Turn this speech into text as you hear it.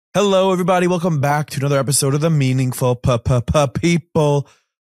Hello, everybody. Welcome back to another episode of the Meaningful People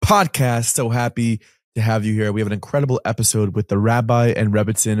podcast. So happy to have you here. We have an incredible episode with the Rabbi and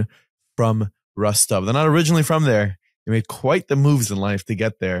Rebbetzin from Rostov. They're not originally from there. They made quite the moves in life to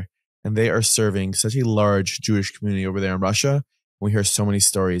get there, and they are serving such a large Jewish community over there in Russia. We hear so many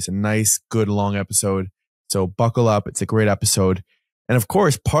stories. A nice, good, long episode. So buckle up. It's a great episode. And of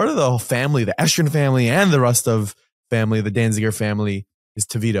course, part of the whole family, the Eshrin family and the Rostov family, the Danzinger family, is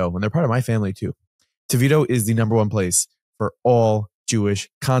Tevito, and they're part of my family too. Tevito is the number one place for all Jewish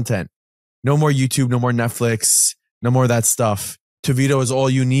content. No more YouTube, no more Netflix, no more of that stuff. Tevito is all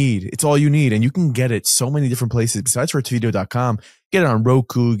you need. It's all you need, and you can get it so many different places besides for Tevito.com. Get it on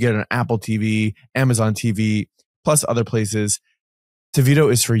Roku, get it on Apple TV, Amazon TV, plus other places. Tevito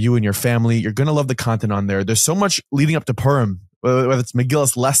is for you and your family. You're going to love the content on there. There's so much leading up to Purim, whether it's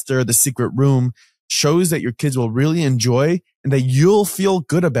Megillas Lester, The Secret Room, shows that your kids will really enjoy and that you'll feel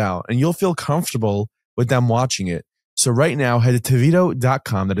good about and you'll feel comfortable with them watching it. So right now, head to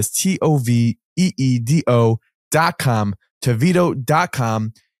Tevito.com. That is TOVEEDO.com.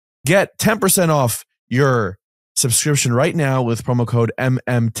 Tevito.com. Get 10% off your subscription right now with promo code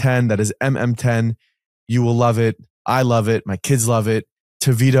MM10. That is MM10. You will love it. I love it. My kids love it.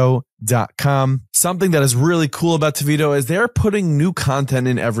 Tevito.com. Something that is really cool about Tevito is they're putting new content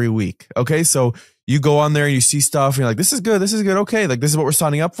in every week. Okay, so you go on there and you see stuff and you're like, this is good. This is good. Okay, like this is what we're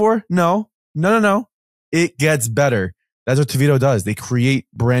signing up for. No. It gets better. That's what Tevito does. They create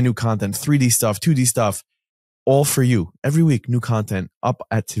brand new content, 3D stuff, 2D stuff, all for you. Every week, new content up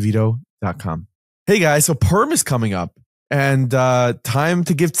at Tevito.com. Hey guys, so Purim is coming up and time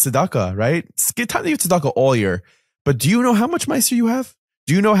to give tzedakah, right? It's time to give tzedakah all year. But do you know how much meiser you have?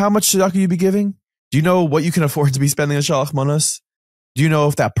 Do you know how much tzedakah you'd be giving? Do you know what you can afford to be spending on Shalach Manos? Do you know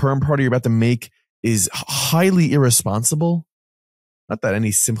if that Purim party you're about to make is highly irresponsible? Not that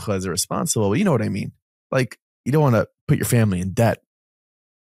any simcha is irresponsible, but you know what I mean. Like, you don't want to put your family in debt.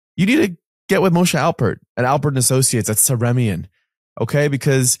 You need to get with Moshe Alpert at Alpert & Associates at Saremian, okay?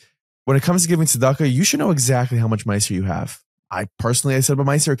 Because when it comes to giving tzedakah, you should know exactly how much meiser you have. I set up a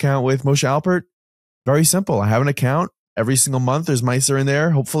meiser account with Moshe Alpert. Very simple. I have an account. Every single month, there's meiser in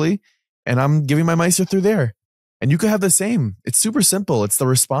there, hopefully, and I'm giving my meiser through there. And you could have the same. It's super simple. It's the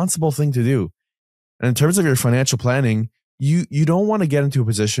responsible thing to do. And in terms of your financial planning, you don't want to get into a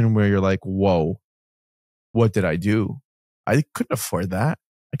position where you're like, whoa, what did I do? I couldn't afford that.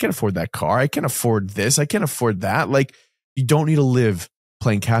 I can't afford that car. I can't afford this. I can't afford that. Like, you don't need to live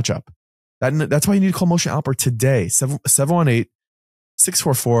playing catch up. That's why you need to call Moshe Alpert today.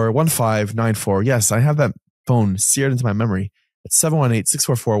 718-644-1594. Yes, I have that phone seared into my memory. It's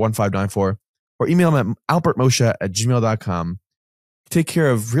 718-644-1594. Or email them at albertmoshe@gmail.com. Take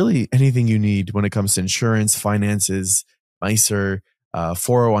care of really anything you need when it comes to insurance, finances, meiser,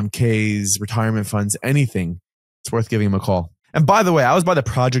 401ks, retirement funds, anything. It's worth giving them a call. And by the way, I was by the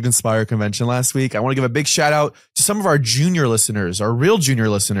Project Inspire convention last week. I want to give a big shout out to some of our junior listeners, our real junior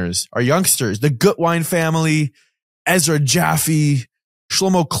listeners, our youngsters, the Gutwine family, Ezra Jaffe,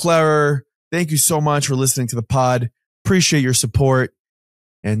 Shlomo Klerer. Thank you so much for listening to the pod. Appreciate your support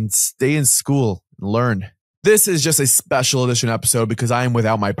and stay in school and learn. This is just a special edition episode because I am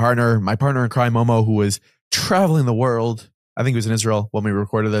without my partner in crime, Momo, who was traveling the world. I think he was in Israel when we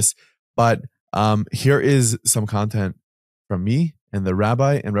recorded this. But here is some content from me and the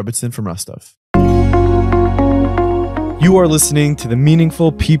Rabbi and Rebbetzin from Rostov. You are listening to the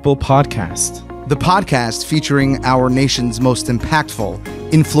Meaningful People podcast. The podcast featuring our nation's most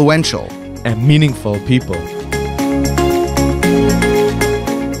impactful, influential, and meaningful people.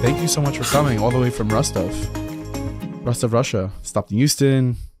 Thank you so much for coming all the way from Rostov, Russia. Stopped in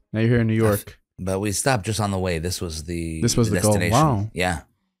Houston. Now you're here in New York. But we stopped just on the way. This was the goal. destination. Wow. Yeah.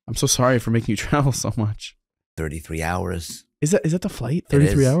 I'm so sorry for making you travel so much. 33 hours. Is that the flight?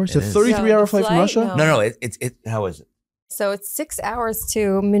 33 hours? It's a 33-hour flight from Russia? No. It's how is it? So it's 6 hours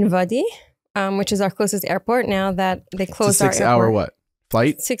to Minvadi, which is our closest airport now that they closed our airport. 6 hour what?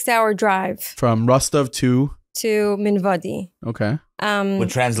 Flight? 6 hour drive. From Rostov to Minvadi. Okay. What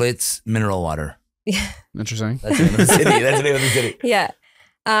translates mineral water. Yeah. Interesting. That's the name of the city. That's the name of the city. Yeah.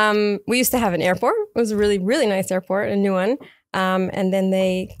 We used to have an airport. It was a really, really nice airport, a new one. And then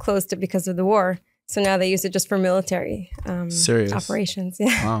they closed it because of the war. So now they use it just for military operations.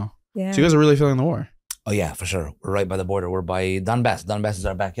 Yeah. Wow. Yeah. So you guys are really feeling the war. Oh, yeah, for sure. We're right by the border. We're by Donbass. Donbass is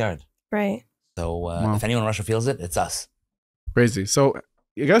our backyard. Right. So if anyone in Russia feels it, it's us. Crazy. So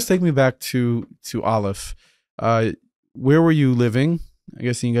you guys take me back to Aleph. Where were you living? I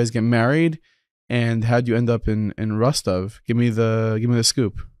guess you guys get married. And how'd you end up in Rostov? Give me the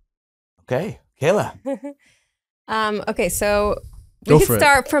scoop. Okay. Kaila. Okay, so We could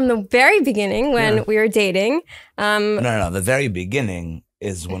start from the very beginning when we were dating. No. The very beginning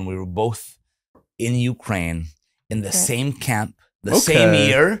is when we were both in Ukraine in the same camp, the same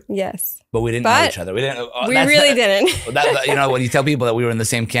year. Yes. But we didn't know each other. We didn't. We really didn't. You know, when you tell people that we were in the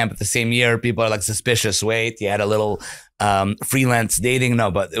same camp at the same year, people are like suspicious. Wait, you had a little freelance dating. No,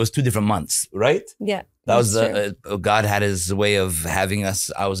 but it was 2 different months, right? Yeah. That was God had his way of having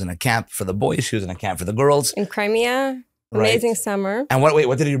us. I was in a camp for the boys. She was in a camp for the girls. In Crimea. Amazing summer. And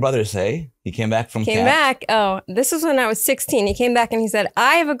what did your brother say? He came back from camp? Came back. Oh, this was when I was 16. He came back and he said,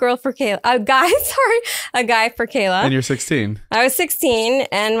 I have a girl for Kaila. A guy for Kaila. And you're 16. I was 16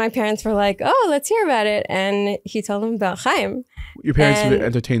 and my parents were like, oh, let's hear about it. And he told them about Chaim. Your parents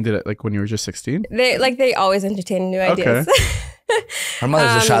entertained it like when you were just 16? They always entertain new ideas. Okay. Her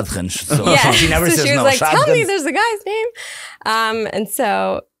mother's a shadchan. So she never says she was no. like, tell me there's a guy's name. And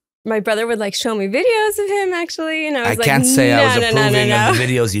so my brother would like show me videos of him actually. And I was like, I can't say I was approving of the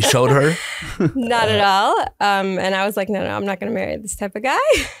videos you showed her. Not at all. And I was like, no, I'm not going to marry this type of guy.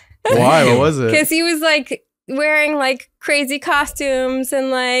 Why? What was it? Because he was like wearing like crazy costumes and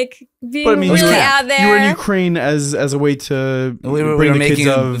like being really out there. You were in Ukraine as a way to we were making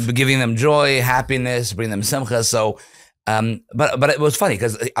giving them joy, happiness, bring them simcha. So but it was funny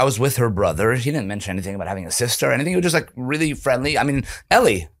because I was with her brother. He didn't mention anything about having a sister or anything. He was just like really friendly. I mean,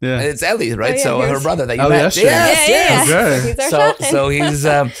 Ellie. Yeah. It's Ellie, right? So her brother that you met. Yes. Okay. So he was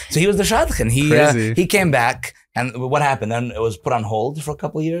the shadchan. He came back, and what happened? Then it was put on hold for a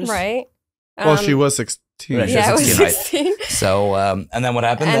couple of years. Right. Well, she was 16. Right, I was 16. Right. So and then what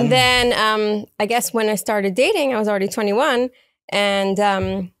happened? And then I guess when I started dating, I was already 21,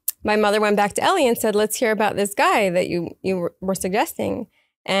 and my mother went back to Ellie and said, let's hear about this guy that you were suggesting.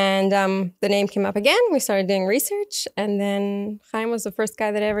 And the name came up again. We started doing research. And then Chaim was the first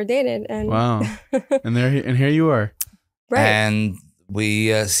guy that I ever dated. And wow. and here you are. Right. And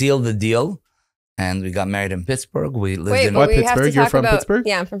we sealed the deal. And we got married in Pittsburgh. We lived in Pittsburgh? You're from Pittsburgh?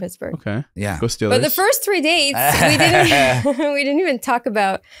 Yeah, I'm from Pittsburgh. Okay. Yeah. Go Steelers. But the first 3 dates, we didn't even talk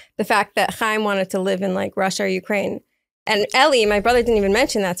about the fact that Chaim wanted to live in like Russia or Ukraine. And Ellie, my brother, didn't even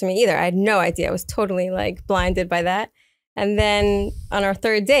mention that to me either. I had no idea. I was totally like blinded by that. And then on our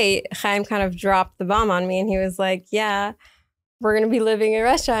 3rd date, Chaim kind of dropped the bomb on me and he was like, yeah, we're going to be living in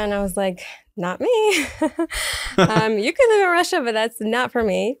Russia. And I was like, not me. You can live in Russia, but that's not for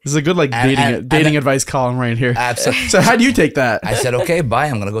me. This is a good like dating advice column right here. Absolutely. So how do you take that? I said, okay, bye.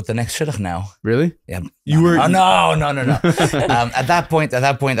 I'm going to go to the next shidduch now. Really? Yeah. You were... No. At that point,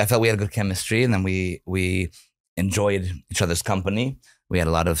 I felt we had good chemistry, and then we enjoyed each other's company. We had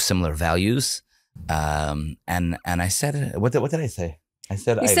a lot of similar values. And I said, what did I say? I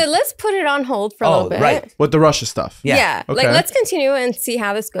said, you said, let's put it on hold for a little bit. Right. With the Russia stuff. Yeah. Okay. Like, let's continue and see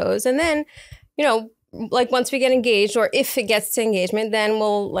how this goes. And then, you know, like once we get engaged, or if it gets to engagement, then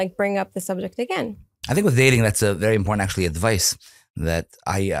we'll like bring up the subject again. I think with dating, that's a very important actually advice that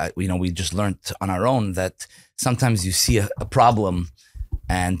we just learned on our own, that sometimes you see a problem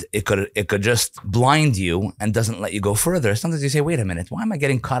and it could just blind you and doesn't let you go further. Sometimes you say, wait a minute, why am I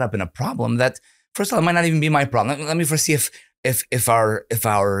getting caught up in a problem that, first of all, it might not even be my problem. Let me first see if our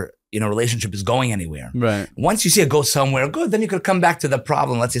relationship is going anywhere. Right. Once you see it go somewhere good, then you could come back to the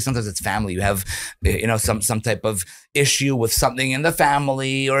problem. Let's say sometimes it's family. You have, some type of issue with something in the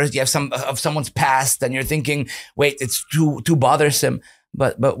family, or you have someone's past, and you're thinking, wait, it's too bothersome.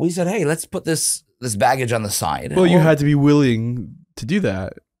 But we said, hey, let's put this baggage on the side. Well, you had to be willing to do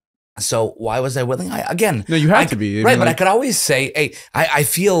that. So why was I willing? No, you had to be. Right, but I could always say, hey, I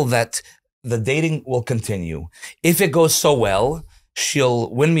feel that the dating will continue. If it goes so well,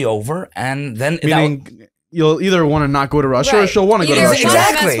 she'll win me over, and then... Meaning you'll either want to not go to Russia, or she'll want to go to Russia.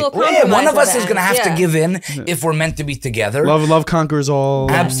 Exactly. One of us is going to have to give in if we're meant to be together. Love conquers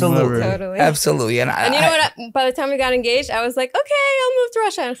all. Absolutely. Totally. Absolutely. And you know what? By the time we got engaged, I was like, okay, I'll move to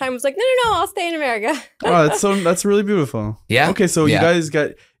Russia. And Chaim was like, no, I'll stay in America. Oh, that's really beautiful. Yeah. Okay, so you guys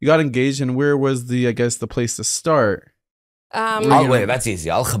got engaged, and where was the place to start? Wait, that's easy.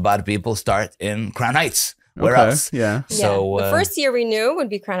 All Chabad people start in Crown Heights. Where else? Yeah. So the first year we knew would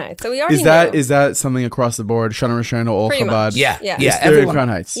be Crown Heights. So we already knew. Is that something across the board? Shana Rishon, all Chabad? Yeah. Everyone, Crown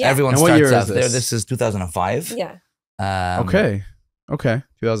Heights. Yeah. Everyone starts out there. This is 2005. Yeah. Okay.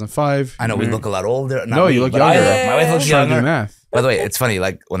 2005. I know we look a lot older. No, you look younger. My wife looks younger. Math. By the way, it's funny.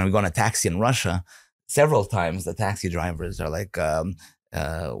 Like when we go on a taxi in Russia, several times the taxi drivers are like,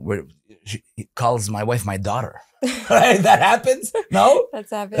 she calls my wife my daughter. Right? That happens? No? That's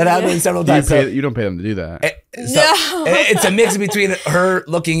happened. That happens several times. You don't pay them to do that. It's a mix between her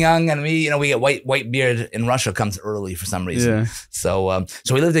looking young and me. We get white beard in Russia comes early for some reason. Yeah. So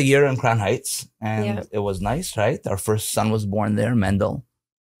we lived a year in Crown Heights, and it was nice, right? Our first son was born there, Mendel.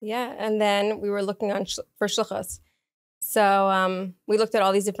 Yeah, and then we were looking for shluchos. So we looked at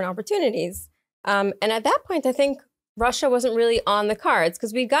all these different opportunities. And at that point, I think Russia wasn't really on the cards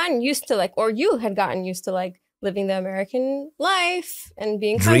because we'd gotten used to or you had gotten used to living the American life and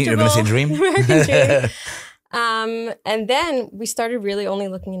being comfortable. You're going to say dream? American dream. And then we started really only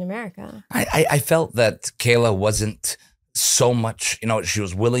looking in America. I felt that Kaila wasn't so much, she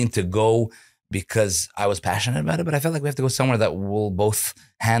was willing to go because I was passionate about it, but I felt like we have to go somewhere that we'll both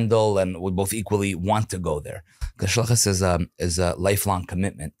handle and we'll both equally want to go there. Because shluchos is a lifelong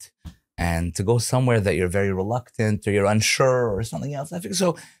commitment. And to go somewhere that you're very reluctant or you're unsure or something else, I think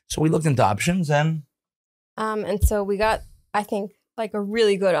so. So we looked into options and so we got, I think, a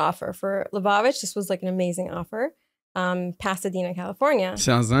really good offer for Lubavitch. This was an amazing offer. Pasadena, California.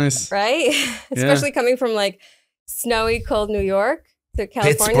 Sounds nice. Right? Especially coming from snowy, cold New York to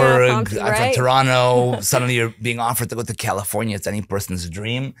California. Pittsburgh, I'm from Toronto. Suddenly you're being offered to go to California. It's any person's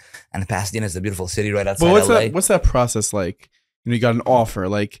dream. And Pasadena is a beautiful city right outside LA. What's that process like? You got an offer.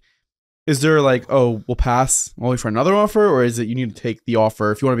 Is there we'll pass only for another offer? Or is it you need to take the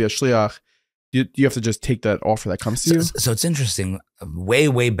offer? If you want to be a shliach, you have to just take that offer that comes to you? So it's interesting.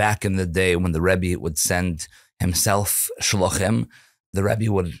 Way back in the day when the Rebbe would send himself shluchim, the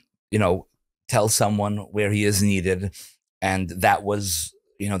Rebbe would, tell someone where he is needed. And that was,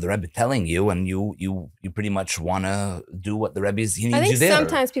 the Rebbe telling you, and you pretty much want to do what the Rebbe he needs you there. I think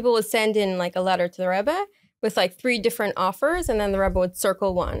sometimes people would send in a letter to the Rebbe with 3 different offers, and then the Rebbe would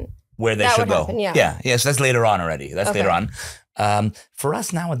circle one. Where they should go. Happen, yeah. So that's later on already. That's later on. For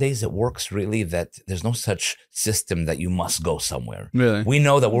us nowadays, it works really that there's no such system that you must go somewhere. Really? We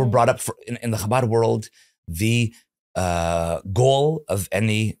know that we're brought up in the Chabad world, the goal of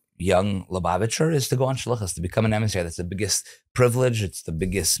any young Lubavitcher is to go on shluchos, to become an emissary. That's the biggest privilege. It's the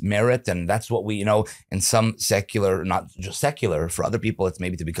biggest merit. And that's what we, in some secular, not just secular, for other people, it's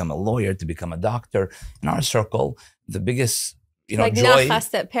maybe to become a lawyer, to become a doctor. In our circle, the biggest joy. Nachas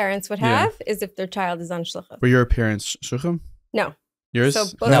that parents would have is if their child is on shluchos. Were your parents shluchim? No. Yours? So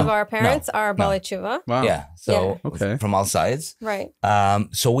both of our parents are Balei Tshuva. Wow. Yeah. So from all sides. Right.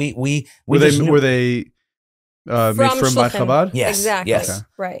 So we were they made from by Chabad? Yes. Exactly. Yes. Okay.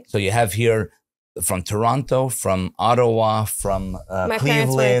 Right. So you have here from Toronto, from Ottawa, from My Cleveland.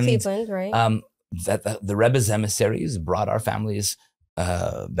 parents were in Cleveland, right? That the Rebbe's emissaries brought our families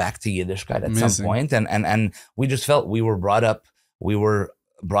back to Yiddishkeit at some point, and we just felt we were brought up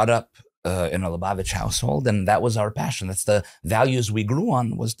in a Lubavitch household, and that was our passion. That's the values we grew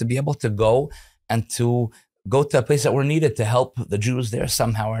on, was to be able to go and to go to a place that we're needed to help the Jews there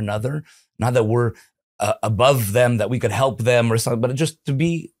somehow or another. Not that we're above them, that we could help them or something, but just to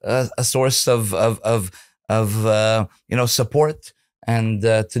be a source of support and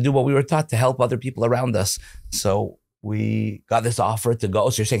to do what we were taught, to help other people around us. So we got this offer to go.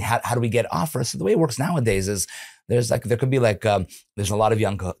 So you're saying, how do we get offers? So the way it works nowadays is there's there's a lot of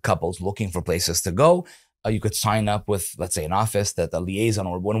young couples looking for places to go. You could sign up with, let's say, an office that a liaison,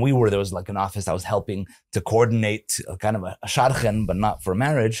 or when we were, there was an office that was helping to coordinate kind of a shadchan, but not for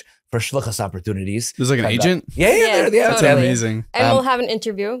marriage, for shluchos opportunities. There's an agent? Yeah. That's amazing. And we'll have an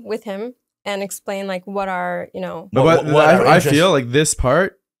interview with him and explain what our, But I feel like this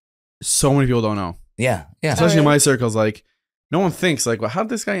part, so many people don't know. Yeah. Especially in my circles, no one thinks well, how did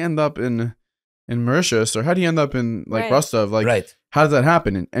this guy end up in Mauritius, or how did he end up in Rostov? How does that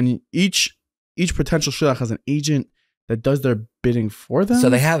happen? And each potential shliach has an agent that does their bidding for them. So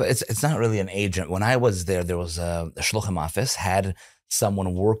they have, it's not really an agent. When I was there was the shluchim office had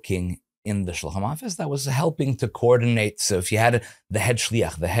someone working in the shluchim office that was helping to coordinate. So if you had the head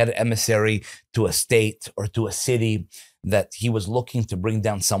shliach, the head emissary to a state or to a city, that he was looking to bring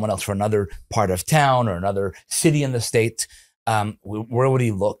down someone else for another part of town or another city in the state, where would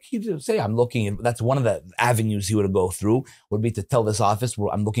he look? He'd say, I'm looking. That's one of the avenues he would go through, would be to tell this office,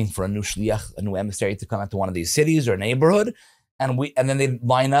 I'm looking for a new shliach, a new emissary to come out to one of these cities or neighborhood. And then they'd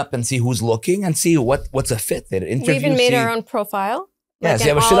line up and see who's looking and see what's a fit. They'd interview. We even made our own profile. Yeah, so you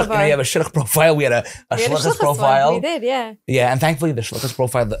have a shliach profile. We had a shlichus profile. We did, yeah. Yeah, and thankfully the shlichus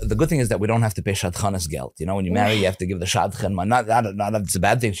profile, the good thing is that we don't have to pay shadchanas geld. When you marry, you have to give the shadchan. Not that it's a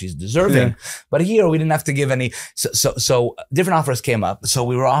bad thing, she's deserving. But here we didn't have to give any. So different offers came up. So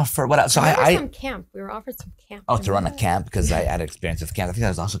we were offered, what else? So some camp. We were offered some camp. Oh, to run a camp, because I had experience with camp. I think that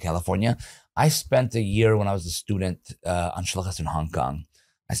was also California. I spent a year when I was a student on shlichus in Hong Kong.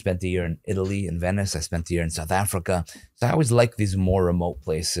 I spent a year in Italy, in Venice. I spent a year in South Africa. So I always like these more remote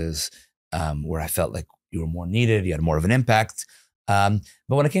places where I felt like, were more needed. You had more of an impact. But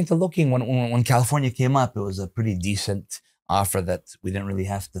when it came to looking, when California came up, it was a pretty decent offer that we didn't really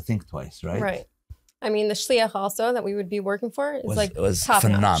have to think twice, right? Right. I mean, the shliach also that we would be working for is it was top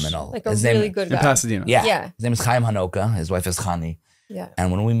phenomenal. Notch. Like a really good guy. In Pasadena. Yeah. His name is Chaim Hanoka. His wife is Chani. Yeah.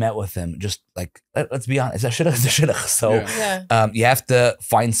 And when we met with him, just like, let's be honest, it's a shidduch. So yeah. You have to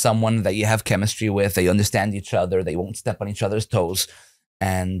find someone that you have chemistry with, that you understand each other, that you won't step on each other's toes.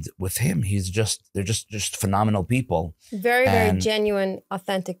 And with him, they're just phenomenal people. Very, very genuine,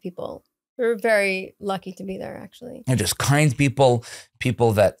 authentic people. We're very lucky to be there, actually. And just kind people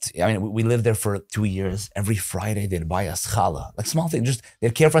that, I mean, we lived there for 2 years. Every Friday, they'd buy us challah, like small things. Just,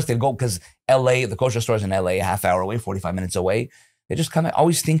 they'd care for us. They'd go, because LA, the kosher stores in LA, a half hour away, 45 minutes away. They just come,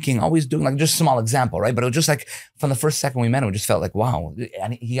 always thinking, always doing, like, just a small example, right? But it was just like, from the first second we met him, we just felt like, wow.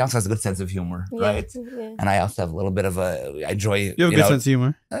 And he also has a good sense of humor, right? Yeah. And I also have a little bit of I enjoy. You have a good sense of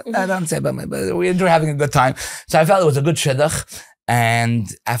humor. I don't say, but we enjoy having a good time. So I felt it was a good shidduch. And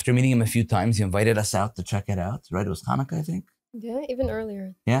after meeting him a few times, he invited us out to check it out, right? It was Hanukkah, I think. Yeah, even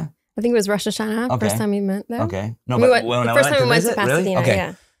earlier. Yeah. I think it was Rosh Hashanah, first time we met there. Okay. No, but first time we went to Pasadena, really? Okay.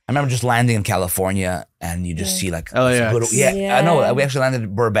 yeah. I remember just landing in California and you just see like, LAX. I know. We actually landed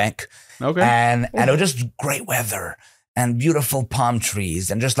in Burbank. Okay. And it was just great weather and beautiful palm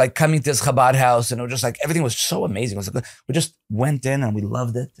trees and just like coming to this Chabad house, and it was just like, everything was so amazing. It was like, we just went in and we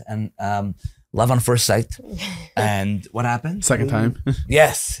loved it, and love on first sight. And what happened? Second time.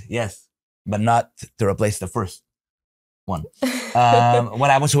 Yes, but not to replace the first one. What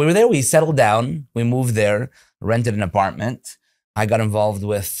happened? So we were there, we settled down, we moved there, rented an apartment. I got involved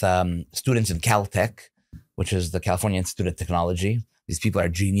with students in Caltech, which is the California Institute of Technology. These people are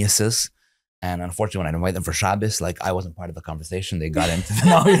geniuses. And unfortunately, when I invite them for Shabbos, like, I wasn't part of the conversation. They got into the,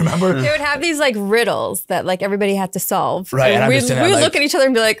 no, you remember? They would have these like riddles that like everybody had to solve. Right. And we would look at each other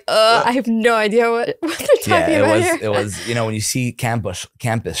and be like, I have no idea what they're talking about here. It was, you know, when you see campus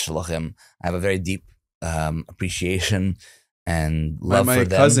shluchim, I have a very deep appreciation and love for them.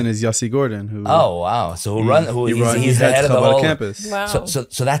 My cousin is Yossi Gordon. Who? Oh, wow. So he's the head of the whole campus. Wow.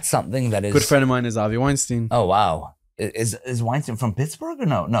 So that's something that is. Good friend of mine is Avi Weinstein. Oh, wow. Is Weinstein from Pittsburgh or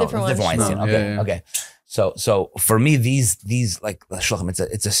no? No, different Weinstein. No, okay, yeah. Okay. So for me, these like shluchim,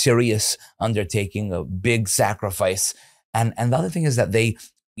 it's a serious undertaking, a big sacrifice, and the other thing is that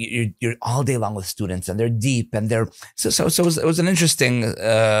you're all day long with students, and they're deep, and they're so it was an interesting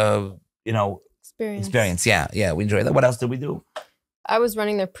experience. Yeah, we enjoyed that. What else did we do? I was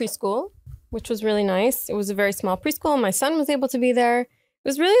running their preschool, which was really nice. It was a very small preschool. My son was able to be there. It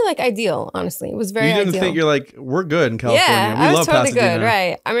was really like ideal, honestly. It was very ideal. You didn't think, you're like, we're good in California. Yeah, we I was love totally Pasadena. good,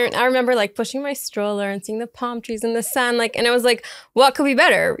 right? I mean, I remember like pushing my stroller and seeing the palm trees in the sun, like, and it was like, what could be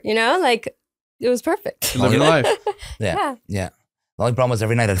better? You know, like, it was perfect. You're living life. Yeah. The only problem was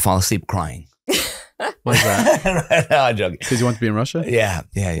every night I'd fall asleep crying. What's that? No, I'm joking. Because you want to be in Russia? Yeah.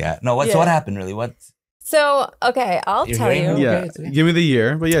 No, so what happened really? What? So, okay, I'll tell you. Yeah, give me the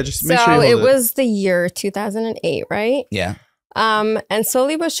year, but yeah, just make sure you So hold it was the year 2008, right? Yeah. And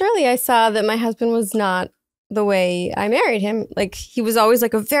slowly but surely, I saw that my husband was not the way I married him. Like, he was always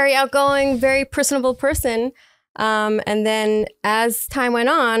like a very outgoing, very personable person. And then as time went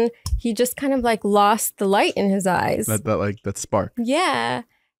on, he just kind of like lost the light in his eyes. That spark. Yeah.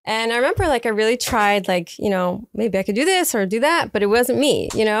 And I remember like I really tried like, you know, maybe I could do this or do that, but it wasn't me,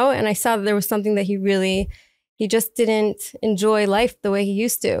 you know? And I saw that there was something that he just didn't enjoy life the way he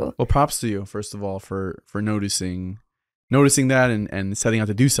used to. Well, props to you, first of all, for noticing that and setting out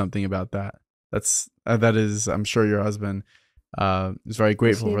to do something about that. That is, I'm sure your husband is very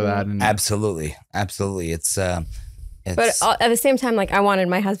grateful for that. And Absolutely. It's but at the same time, like, I wanted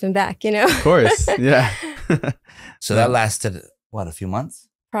my husband back, you know? Of course, yeah. So that lasted, what, a few months?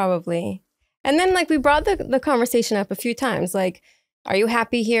 Probably. And then like we brought the conversation up a few times, like, are you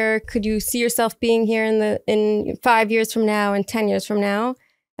happy here? Could you see yourself being here in 5 years from now and 10 years from now?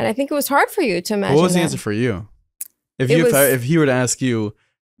 And I think it was hard for you to imagine. What was the that. answer for you? If he were to ask you,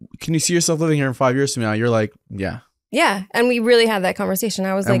 can you see yourself living here in 5 years from now? You're like, yeah. Yeah. And we really had that conversation.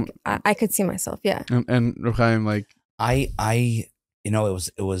 I was like, I could see myself. Yeah. And Rabbi Chaim, like, I you know,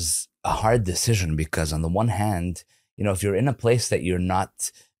 it was a hard decision because on the one hand, you know, if you're in a place that you're not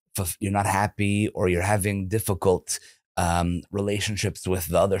happy or you're having difficult relationships with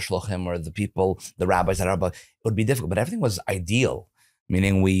the other shluchim or the people, the rabbis that are above, it would be difficult. But everything was ideal,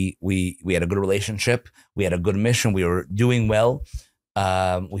 meaning we had a good relationship, we had a good mission, we were doing well.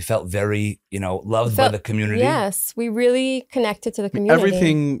 We felt very, loved by the community. Yes, we really connected to the community.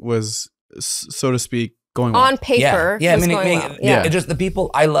 Everything was, so to speak, going on paper. Yeah, was going well. It just the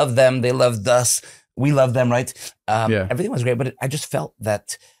people, I love them, they loved us, we loved them, right? Everything was great, but I just felt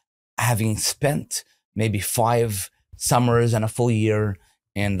that having spent maybe 5 summers and a full year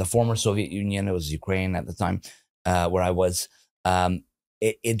in the former Soviet Union. It was Ukraine at the time, where I was.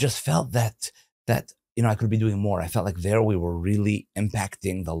 It just felt that I could be doing more. I felt like there we were really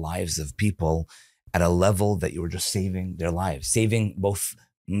impacting the lives of people at a level that you were just saving their lives, saving both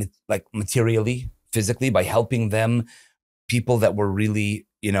like materially, physically, by helping them, people that were really,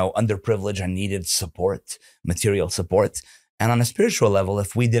 underprivileged and needed support, material support. And on a spiritual level,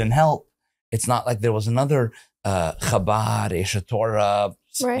 if we didn't help, it's not like there was another Chabad, Eshet Torah,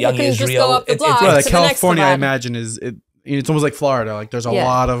 Young Israel. Just go up the block like California, I imagine, it's almost like Florida. Like there's a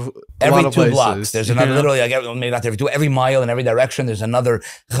lot of every 2 places. blocks. There's another, literally, like maybe not every mile in every direction. There's another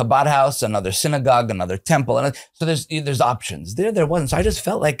Chabad house, another synagogue, another temple, and so there's options. There wasn't. So I just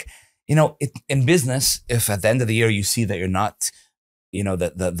felt like, in business, if at the end of the year you see that you're not,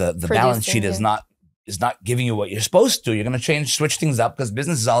 the balance sheet is not giving you what you're supposed to, you're going to switch things up, because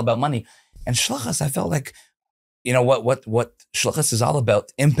business is all about money. And shluchas, I felt like, what shluchas is all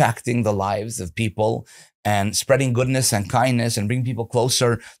about, impacting the lives of people and spreading goodness and kindness and bringing people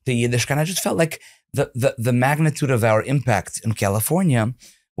closer to Yiddishkeit. And I just felt like the magnitude of our impact in California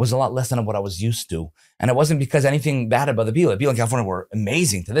was a lot less than what I was used to. And it wasn't because anything bad about the people. The people in California were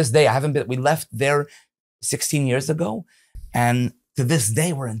amazing. To this day, we left there 16 years ago, and to this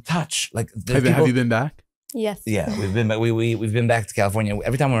day we're in touch. Like, have you been back? Yes. Yeah, we've been back. We've been back to California.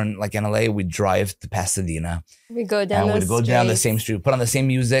 Every time we're in LA, we drive to Pasadena. We go down and we'd go down the same street, put on the same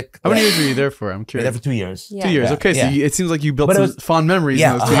music. How many years were you there for? I'm curious. We were there for 2 years. Yeah. 2 years. Yeah. Okay, so it seems like you built some fond memories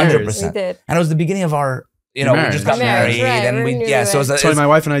in those 2 years. We did. And it was the beginning of our, we just got married, and so my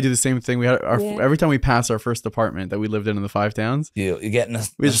wife and I do the same thing. We had every time we pass our first apartment that we lived in the 5 towns, you get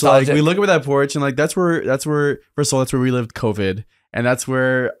we just we look over that porch, and like that's where first of all, that's where we lived COVID, and that's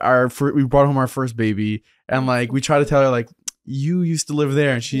where we brought home our first baby, and like we try to tell her, like, you used to live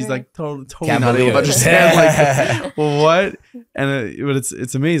there, and she's like totally not able to understand, like, well, what? And but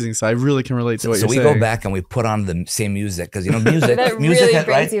it's amazing. So I really can relate to what you're saying. So we go back and we put on the same music, because music that music really brings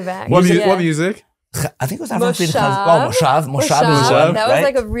right? you back. What music? I think it was Moshav. Moshav. That was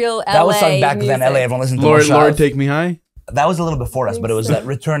like a real LA That was sung back music. then. LA, everyone listened to Moshav. Lord, Take Me High. That was a little before us, but it was that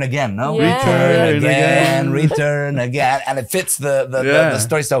Return Again, no? Yeah. Return again. And it fits the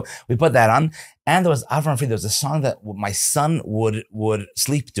story. So we put that on. And there was Avram Fried. There was a song that my son would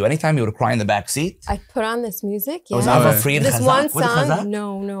sleep to. Anytime he would cry in the back seat. I put on this music. Yeah. It was Avram Fried. This one song. Was it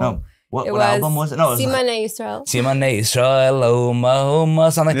No. What album was it? No, it was Simanei Yisrael. Simanei Yisrael, Oma,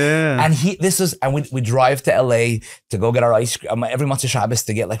 something. Yeah. And we drive to LA to go get our ice cream every Motzei Shabbos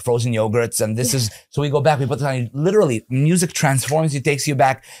to get like frozen yogurts. And so we go back, we put it on, literally music transforms you, takes you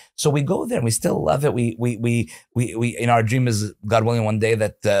back. So we go there and we still love it. We our dream is, God willing, one day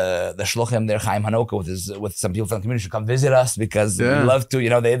that the shluchim there, Chaim Hanoka, with some people from the community, should come visit us, because we love to,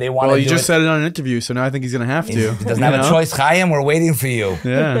 they want to. Well, you just said it on an interview, so now I think he's going to have to. He doesn't have a choice. Chaim, we're waiting for you.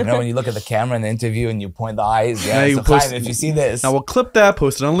 Yeah. When you look at the camera in the interview and you point the eyes, you Chaim, if you see this. Now we'll clip that,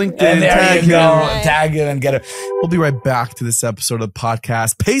 post it on LinkedIn, and there you go. Tag him and get it. We'll be right back to this episode of the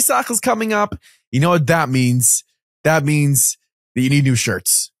podcast. Pesach is coming up. You know what that means? That means that you need new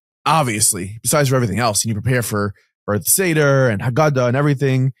shirts. Obviously, besides for everything else, you need to prepare for the Seder and Haggadah and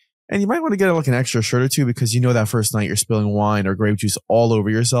everything. And you might want to get like an extra shirt or two, because that first night you're spilling wine or grape juice all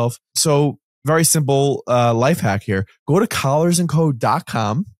over yourself. So very simple life hack here. Go to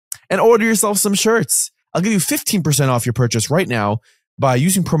collarsandco.com and order yourself some shirts. I'll give you 15% off your purchase right now by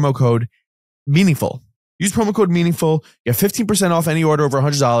using promo code MEANINGFUL. Use promo code MEANINGFUL. You have 15% off any order over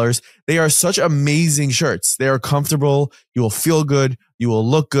 $100. They are such amazing shirts. They are comfortable. You will feel good. You will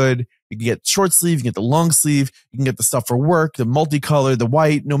look good. You can get short sleeve. You can get the long sleeve. You can get the stuff for work, the multicolored, the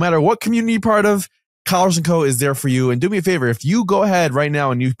white. No matter what community you're part of, Collars & Co. is there for you. And do me a favor. If you go ahead right now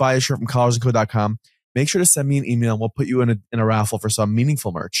and you buy a shirt from collarsandco.com, make sure to send me an email, and we'll put you in a raffle for some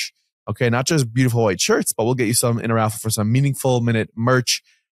meaningful merch. Okay, not just beautiful white shirts, but we'll get you some in a raffle for some meaningful minute merch.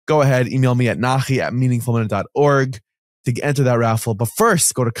 Go ahead, email me at nachi@meaningfulminute.org to enter that raffle. But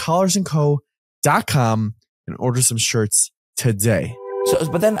first, go to collarsandco.com and order some shirts today.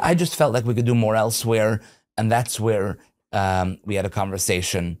 But then I just felt like we could do more elsewhere, and that's where we had a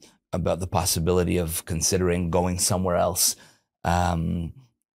conversation about the possibility of considering going somewhere else. Then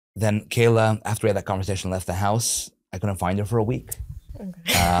Kaila, after we had that conversation, left the house. I couldn't find her for a week. Okay.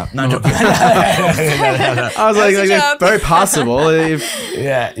 No, I'm joking. I was like very possible.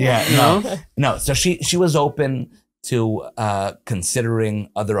 No. So she was open to considering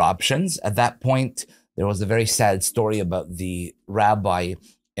other options. At that point, there was a very sad story about the rabbi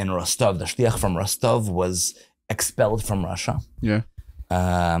in Rostov. The shliach from Rostov was expelled from Russia. Yeah.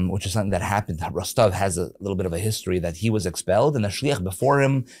 which is something that happened. Rostov has a little bit of a history that he was expelled, and the shliach before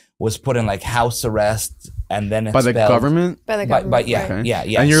him was put in like house arrest and then expelled. By the government? By the government, yeah, right.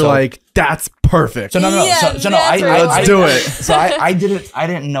 yeah. And you're like, that's perfect. So no. Let's do it. So I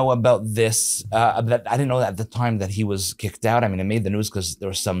didn't know about this. I didn't know at the time that he was kicked out. I mean, it made the news because there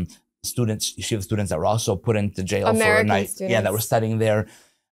were some students, yeshiva students, that were also put into jail American for a night. students. Yeah, that were studying there.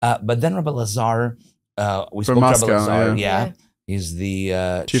 But then Rabbi Lazar, we spoke Moscow, to Rabbi Lazar. yeah. He's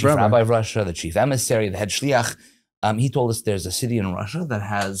the chief rabbi of Russia, the chief emissary, the head shliach. He told us there's a city in Russia that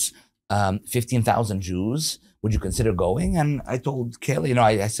has 15,000 Jews. Would you consider going? And I told Kaila,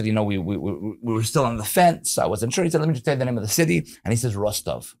 I said, we were still on the fence. I wasn't sure. He said, let me just tell you the name of the city. And he says,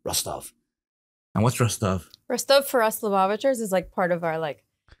 Rostov. And what's Rostov? Rostov for us Lubavitchers is like part of our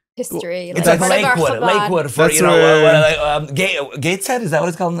history. It's like Lakewood for, Gateshead, is that what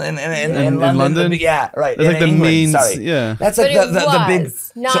it's called in London? Yeah, right. It's like the main, yeah. That's like the big.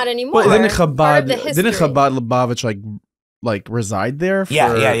 Not anymore. But didn't Chabad Lubavitch like reside there?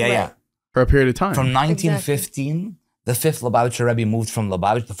 Yeah. For a period of time. From 1915, the fifth Lubavitcher Rebbe moved from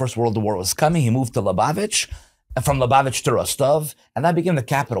Lubavitch. The First World War was coming. He moved to Lubavitch, and from Lubavitch to Rostov, and that became the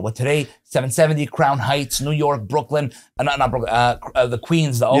capital. What today, 770, Crown Heights, New York, Brooklyn, not Brooklyn, the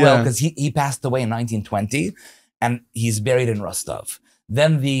Queens, the OL, because he passed away in 1920, and he's buried in Rostov.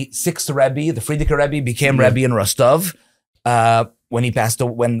 Then the sixth Rebbe, the Frierdiker Rebbe, became Rebbe in Rostov when he passed.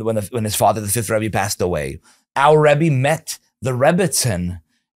 When his father, the fifth Rebbe, passed away. Our Rebbe met the Rebbetzin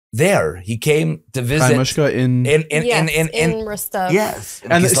there. He came to visit in Rostov. Yes.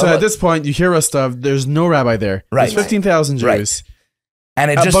 And so at this point, you hear Rostov, there's no rabbi there. Right. There's 15,000 Jews. Right.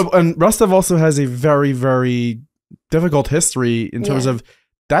 And and Rostov also has a very, very difficult history in terms of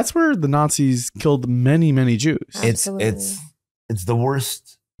that's where the Nazis killed many, many Jews. It's the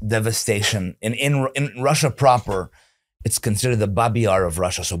worst devastation. In Russia proper, it's considered the Babi Yar of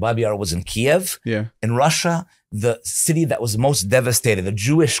Russia. So Babi Yar was in Kiev. Yeah. In Russia, the city that was most devastated, the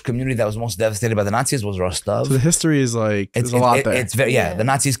Jewish community that was most devastated by the Nazis was Rostov. So the history is there's a lot there. It's very, the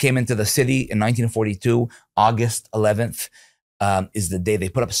Nazis came into the city in 1942, August 11th. Is the day they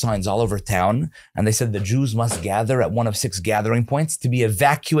put up signs all over town, and they said the Jews must gather at one of 6 gathering points to be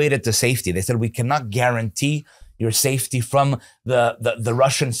evacuated to safety. They said, we cannot guarantee your safety from the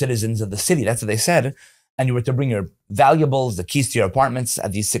Russian citizens of the city. That's what they said. And you were to bring your valuables, the keys to your apartments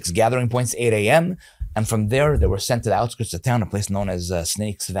at these 6 gathering points, 8 a.m. And from there, they were sent to the outskirts of town, a place known as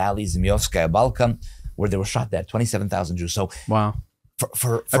Snakes Valley, Zmyovskaya Balka, where they were shot dead, 27,000 Jews. So wow.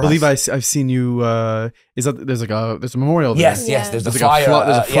 For I believe I've seen you. There's a memorial there. Yes. There's a fire.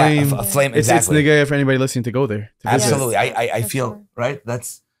 There's a flame. A flame. Exactly. It's nigga for anybody listening to go there. Absolutely. I feel right.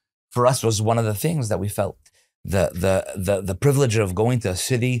 That's for us was one of the things that we felt the privilege of going to a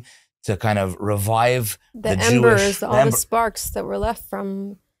city to kind of revive the embers, Jewish, the sparks that were left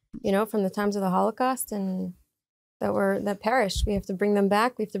from the times of the Holocaust and that perished. We have to bring them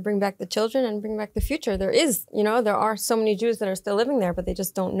back. We have to bring back the children and bring back the future. There are so many Jews that are still living there, but they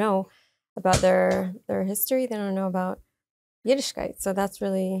just don't know about their history. They don't know about Yiddishkeit. So that's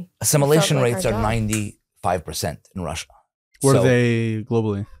really assimilation rates are 95% in Russia. Where are they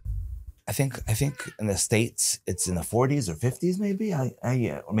globally? I think in the States it's in the 40s or 50s maybe.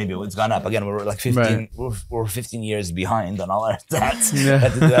 Or maybe it's gone up again. We're like 15. Right. We're 15 years behind on all our stats.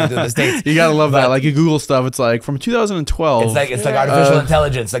 To the States. You gotta love that. Like you Google stuff, it's like from 2012. It's like artificial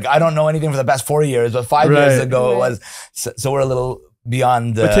intelligence. Like I don't know anything for the past 4 years, but 5 years ago it was. So we're a little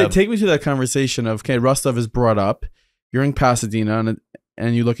beyond. But take me to that conversation of Rostov is brought up. You're in Pasadena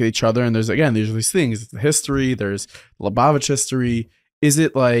and you look at each other and there's these things. The history. There's Lubavitch history. Is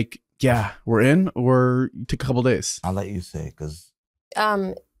it like? Yeah, we're in, or it took a couple days? I'll let you say, because...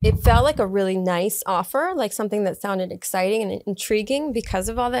 it felt like a really nice offer, like something that sounded exciting and intriguing because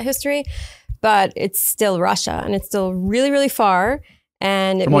of all that history, but it's still Russia, and it's still really, really far,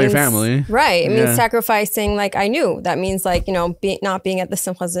 and it from all your family. Right, it means sacrificing, like I knew, that means like, not being at the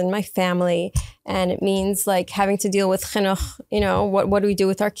simchas in my family, and it means like having to deal with chinuch, what do we do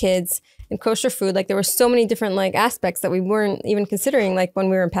with our kids, and kosher food. Like there were so many different like aspects that we weren't even considering like when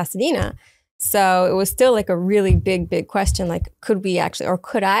we were in Pasadena. So it was still like a really big question. Like, could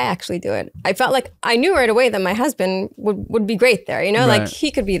I actually do it? I felt like I knew right away that my husband would be great there, like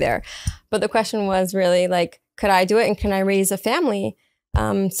he could be there. But the question was really like, could I do it? And can I raise a family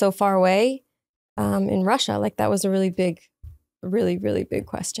so far away in Russia? Like that was a really big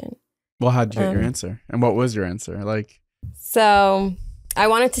question. Well, how did you get your answer? And what was your answer? So I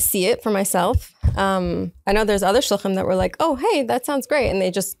wanted to see it for myself. I know there's other shluchim that were like, oh, hey, that sounds great. And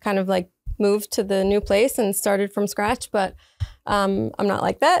they just kind of like moved to the new place and started from scratch. But I'm not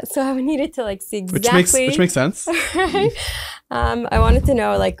like that. So I needed to like see exactly. Which makes sense. Right? I wanted to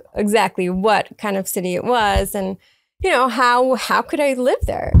know like exactly what kind of city it was, and how could I live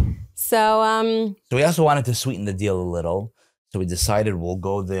there? So we also wanted to sweeten the deal a little. So we decided we'll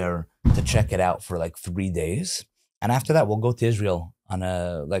go there to check it out for like 3 days. And after that, we'll go to Israel on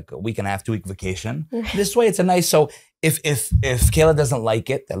a week and a half, 2-week vacation. This way, it's a nice. So if Kaila doesn't like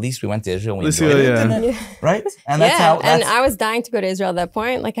it, at least we went to Israel. We enjoyed it, right? And that's how. And I was dying to go to Israel at that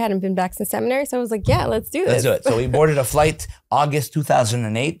point. Like I hadn't been back since seminary, so I was like, yeah, let's do this. Let's do it. So we boarded a flight August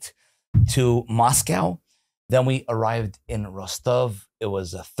 2008 to Moscow. Then we arrived in Rostov. It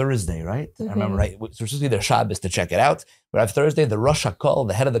was a Thursday, right? I remember, right? So we're supposed to be there Shabbos to check it out. We arrived Thursday. The Rosh HaKol,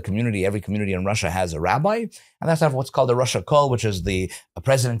 the head of the community, every community in Russia has a rabbi. And that's what's called the Rosh HaKol, which is the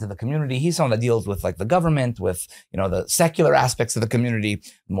president of the community. He's someone that deals with like the government, with, the secular aspects of the community,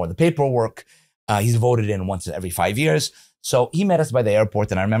 more the paperwork. He's voted in once every 5 years. So he met us by the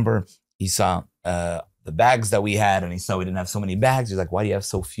airport. And I remember he saw the bags that we had, and he saw we didn't have so many bags. He's like, why do you have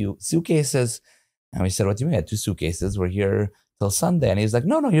so few suitcases? And we said, what do you mean? I had 2 suitcases. We're here till Sunday. And he's like,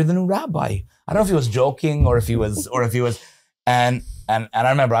 no, you're the new rabbi. I don't know if he was joking or if he was, and I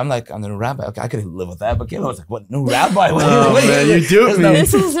remember I'm like, I'm the new rabbi. Okay, I could live with that. But Kaila was like, what, new rabbi? What man, you do it.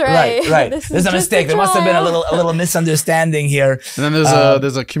 This is right. Right. There's a mistake. There must have been a little misunderstanding here. And then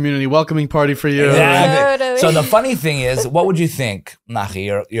there's a community welcoming party for you. Exactly. Totally. So the funny thing is, what would you think,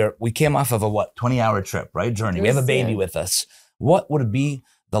 Nachi? We came off of a 20-hour trip, right? Journey. We have a baby with us. What would be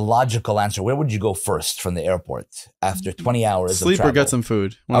the logical answer? Where would you go first from the airport after 20 hours Sleep of travel? Or get some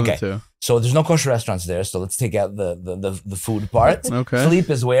food. One of the two. So there's no kosher restaurants there. So let's take out the food part. Okay. Sleep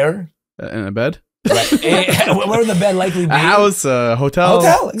is where? In a bed? Right. Where would the bed likely be? A house, hotel.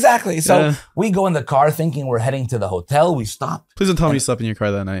 Hotel, exactly. So we go in the car thinking we're heading to the hotel. We stop. Please don't tell me you slept in your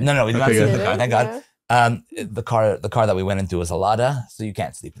car that night. No, we did not sleep in the car. Thank God. The car that we went into was a Lada, so you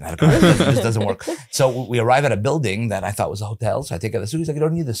can't sleep in that car. It just doesn't work. So we arrive at a building that I thought was a hotel. So I take out the suitcase. He's like, you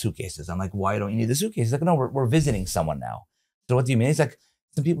don't need the suitcases. I'm like, why don't you need the suitcase? He's like, no, we're visiting someone now. So what do you mean? He's like,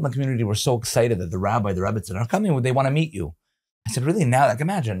 the people in the community were so excited that the rabbi, the Rebbetzin are coming. They want to meet you. I said, really? Now, like,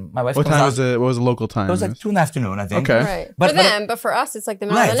 imagine. My wife. What time was it? What was the local time? It was like 2 in the afternoon, I think. Okay. Right. But for them, but for us, it's like the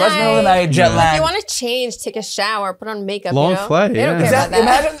middle of the night. For us, middle of the night, jet lag. If you want to change, take a shower, put on makeup. Long flight. They don't care about that.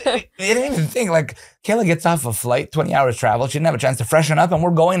 Imagine, they didn't even think. Like, Kaila gets off a flight, 20 hours travel. She didn't have a chance to freshen up, and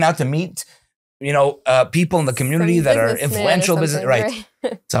we're going out to meet, people in the community that are influential business. Right.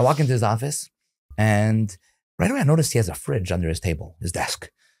 So I walk into his office, and right away I noticed he has a fridge under his table, his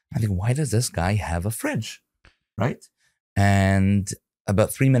desk. I think, why does this guy have a fridge? Right. And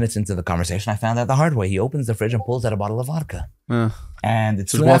about 3 minutes into the conversation, I found out the hard way. He opens the fridge and pulls out a bottle of vodka. And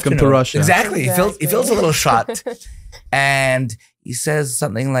it's welcome to Russia. Exactly. He fills a little shot. And he says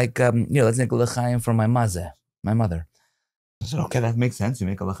something like, let's make a l'chaim for my mother. I said, okay, that makes sense. You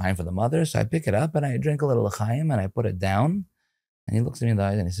make a l'chaim for the mother. So I pick it up and I drink a little l'chaim and I put it down. And he looks at me in the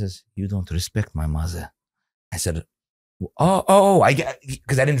eyes and he says, you don't respect my mother. I said, I get,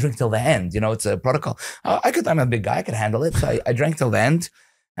 because I didn't drink till the end. It's a protocol. I'm a big guy. I could handle it. So I drank till the end.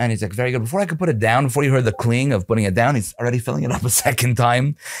 And he's like, very good. Before I could put it down, before you heard the cling of putting it down, he's already filling it up a second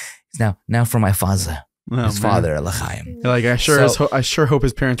time. He's now for my father. His father, l'chaim. Like, I sure hope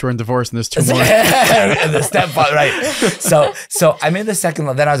his parents weren't divorced and there's 2 more. And the stepfather, right. So I made the second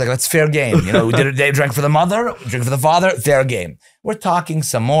one. Then I was like, that's fair game. We did a day, drank for the mother, drink for the father, fair game. We're talking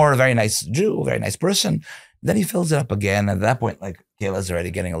some more, very nice Jew, very nice person. Then he fills it up again. And at that point, like, Kaila's already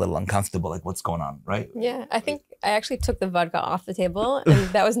getting a little uncomfortable. Like, what's going on, right? Yeah, I think I actually took the vodka off the table, and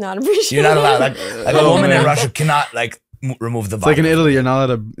that was not appreciated. You're not allowed. Like a woman in Russia cannot, remove the vodka. It's like in Italy, you're not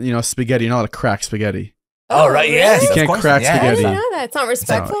allowed to, spaghetti. You're not allowed to crack spaghetti. Oh, right, really? yes. You can't crack spaghetti. I didn't know that. It's not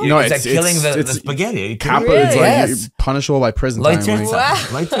respectful. It's like killing the spaghetti. It's like punishable by prison time. What do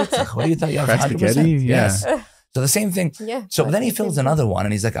you thought? Crack spaghetti? Yes. So the same thing. Yeah. So then he fills another one,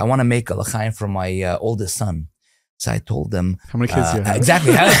 and he's like, I want to make a l'chaim for my oldest son. So I told him, how many kids do you have?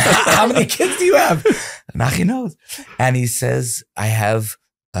 Exactly. How many kids do you have? Nachi knows. And he says, I have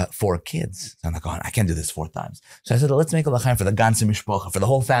 4 kids. So I'm like, I can't do this 4 times. So I said, let's make a l'chaim for the ganze mishpocha, for the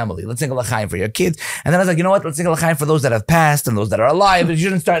whole family. Let's make a l'chaim for your kids. And then I was like, you know what? Let's make a l'chaim for those that have passed and those that are alive. You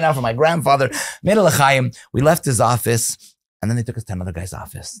shouldn't start now for my grandfather. Made a l'chaim. We left his office. And then they took us to another guy's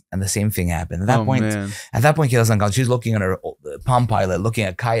office, and the same thing happened. At that point, Kaila's uncle, she's looking at her Palm Pilot, looking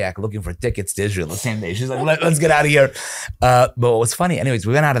at kayak, looking for tickets to Israel the same day. She's like, let's get out of here. But what was funny, anyways,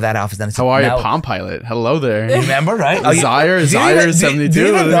 we went out of that office. And how are you, Palm Pilot? Hello there. You remember, right? Zaire 72. Do you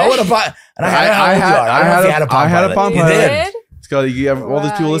even know what a Pilot? I had a Palm Pilot. You did? You have all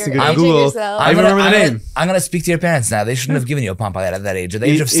the tools listed. You're Google. I even remember the name. I'm gonna speak to your parents now. They shouldn't have given you a Palm Pilot at that age. At the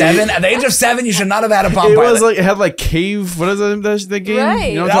age of 7, you should not have had a Palm Pilot. It was like it had like cave. What is that game?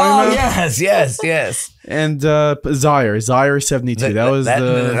 Right. You know what I'm talking about? Yes. And Zaire 72. That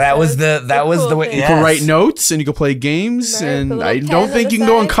was the way. You could write notes and you could play games, and I don't think you can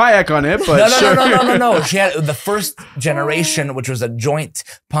go on kayak on it. But no. She had the first generation, which was a joint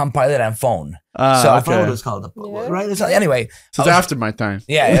Palm Pilot and phone. So I forgot what it was called. Right? Anyway, so it's after my time.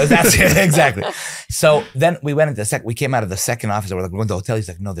 Yeah, it was exactly. So then we went into we came out of the second office. We're like, we're going to the hotel. He's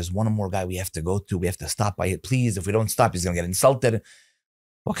like, no, there's one more guy we have to go to. We have to stop by it, please. If we don't stop, he's going to get insulted.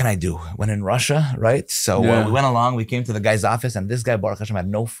 What can I do? When in Russia, right? So we went along, we came to the guy's office, and this guy, Baruch Hashem,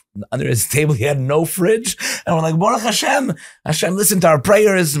 had under his table, he had no fridge. And we're like, Baruch Hashem, listen to our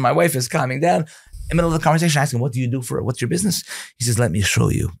prayers. My wife is calming down. In the middle of the conversation, I ask him, what do you do what's your business? He says, let me show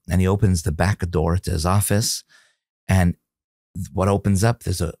you. And he opens the back door to his office, and what opens up,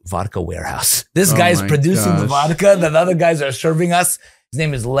 there's a vodka warehouse. This guy's producing the vodka. The other guys are serving us. His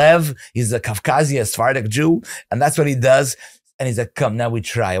name is Lev. He's a Caucasian Sephardic Jew, and that's what he does. And he's like, come, now we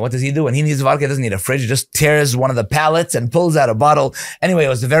try. What does he do? When he needs vodka, he doesn't need a fridge. He just tears one of the pallets and pulls out a bottle. Anyway, it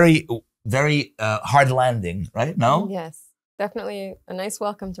was a very, very hard landing, right? No? Yes. Definitely a nice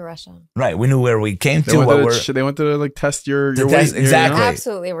welcome to Russia. Right. We knew where we came to. They went to like test your weight. Exactly.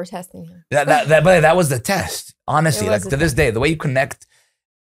 Absolutely. We're testing him. That was the test. Honestly, like to this day, the way you connect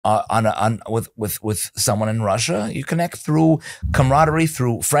with someone in Russia, you connect through camaraderie,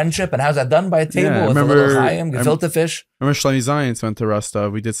 through friendship. And how's that done? By a table with a little Chaim, gefilte fish. I remember Shlomi Zients went to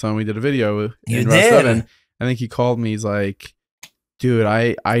Rostov. We did a video in Rostov, and I think he called me. He's like, dude,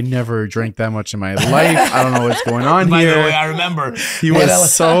 I never drank that much in my life. I don't know what's going on here. By the way, I remember. He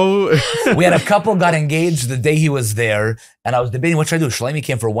was so... We had a couple got engaged the day he was there, and I was debating what should I do. Shlomi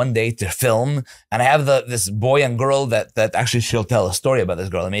came for one day to film, and I have this boy and girl that actually she'll tell a story about this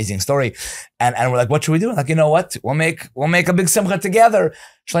girl, amazing story. And we're like, what should we do? I'm like, you know what? We'll make a big simcha together.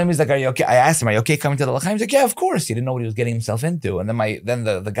 Shlomi's like, are you okay? I asked him, are you okay coming to the l'chaim? He's like, yeah, of course. He didn't know what he was getting himself into. And then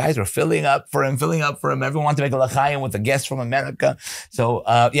the guys were filling up for him. Everyone wanted to make a l'chaim with a guest from America. So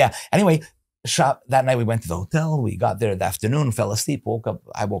anyway, shop that night we went to the hotel. We got there in the afternoon, fell asleep, woke up.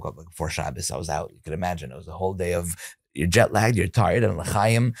 I woke up like before Shabbos. I was out. You could imagine it was a whole day of you're jet lagged, you're tired, and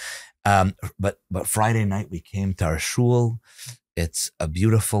l'chaim. But Friday night we came to our shul. It's a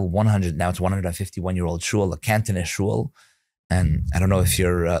beautiful 151-year-old shul, a Cantonist shul. And I don't know if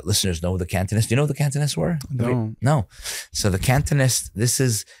your listeners know the Cantonists. Do you know what the Cantonists were? No. So the Cantonists, this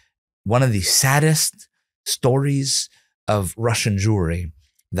is one of the saddest stories of Russian Jewry,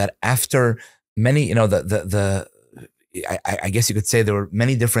 that after many, I guess you could say there were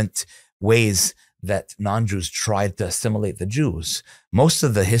many different ways that non-Jews tried to assimilate the Jews. Most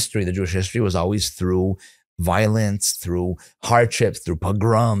of the history, the Jewish history, was always through violence, through hardships, through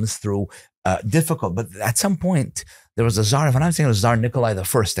pogroms, through difficult. But at some point, there was a Tsar, if I'm not saying it was Tsar Nikolai I,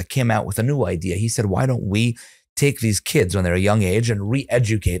 that came out with a new idea. He said, why don't we take these kids when they're a young age and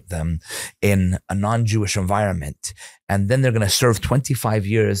re-educate them in a non-Jewish environment? And then they're going to serve 25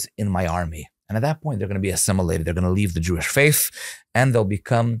 years in my army. And at that point, they're going to be assimilated. They're going to leave the Jewish faith and they'll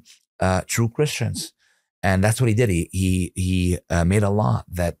become true Christians. And that's what he did. He made a law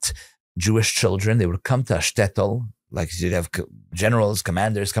that Jewish children, they would come to a shtetl, like you'd have generals,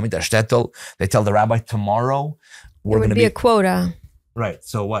 commanders coming to a shtetl. They tell the rabbi, tomorrow we're going to be a quota. Right.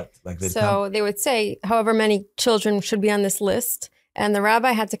 So what? They would say however many children should be on this list. And the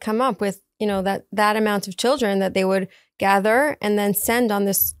rabbi had to come up with, that amount of children that they would gather and then send on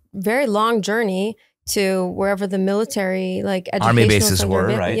this very long journey to wherever the military, like educational army bases were,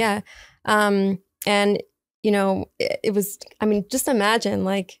 right? Yeah. It was, just imagine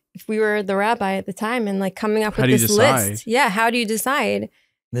like if we were the rabbi at the time and like coming up with this list. Yeah. How do you decide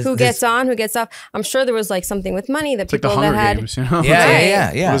who gets on, who gets off? I'm sure there was like something with money that people like the that Games, had.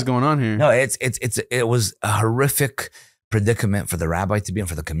 Yeah. What was going on here? No, it was a horrific predicament for the rabbi to be in,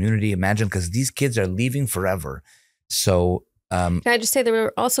 for the community. Imagine, because these kids are leaving forever. So can I just say there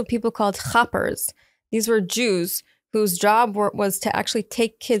were also people called chappers. These were Jews whose job was to actually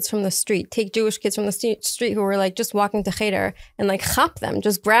take kids from the street, take Jewish kids from the street who were like just walking to cheder and like chop them,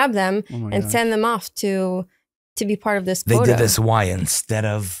 just grab them and send them off to be part of this quota. They did this why? Instead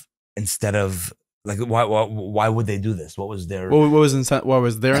of like why would they do this? What was their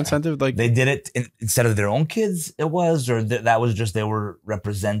their incentive? Like they did it instead of their own kids. It was, or that was just they were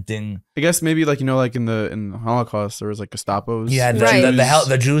representing. I guess maybe like in the Holocaust there was like Gestapos. Yeah,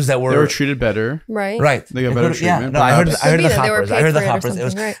 the Jews that were, they were treated better. Right. They got better treatment. Yeah, no, I heard the Chappers. I heard the Chappers. It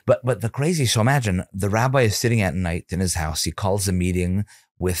was, but the crazy. So imagine the rabbi is sitting at night in his house. He calls a meeting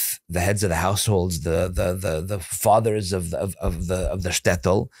with the heads of the households, the fathers of the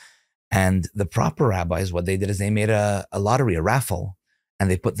shtetl, and the proper rabbis. What they did is they made a lottery, a raffle, and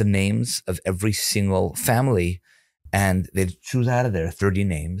they put the names of every single family, and they'd choose out of there 30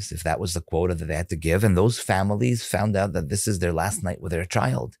 names, if that was the quota that they had to give. And those families found out that this is their last night with their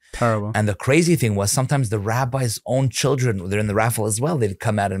child. Terrible. And the crazy thing was sometimes the rabbi's own children, they're in the raffle as well. They'd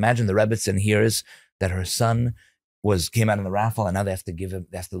come out and imagine the Rebbetzin hears that her son came out in the raffle, and now they have to give him,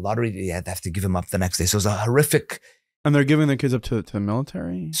 after the lottery, they have to give him up the next day. So it was a horrific. And they're giving their kids up to the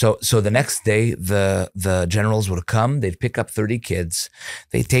military? So the next day, the generals would come. They'd pick up 30 kids.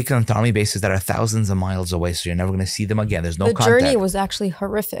 They'd take them to army bases that are thousands of miles away, so you're never going to see them again. There's no contact. The journey was actually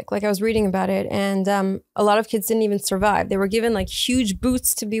horrific. Like, I was reading about it, and a lot of kids didn't even survive. They were given like huge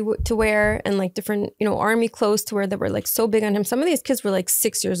boots to wear, and like different, army clothes to wear that were like so big on him. Some of these kids were like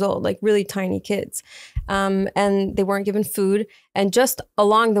 6 years old, like really tiny kids. And they weren't given food. And just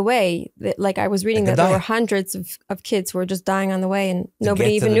along the way, like I was reading that there were hundreds of kids who were just dying on the way, and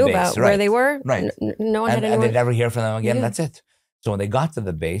nobody even knew about where they were. Right. No one had anyone. And they'd never hear from them again. Yeah. That's it. So when they got to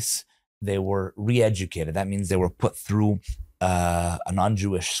the base, they were re-educated. That means they were put through a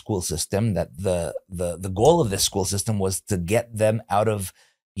non-Jewish school system. That the goal of this school system was to get them out of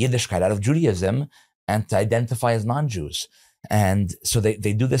Yiddishkeit, out of Judaism, and to identify as non-Jews. And so they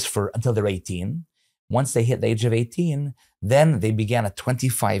do this until they're 18. Once they hit the age of 18, then they began a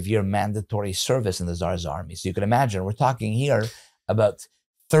 25-year mandatory service in the Tsar's army. So you can imagine, we're talking here about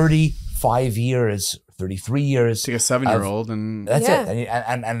 35 years, 33 years. Like a 7-year-old, and that's it.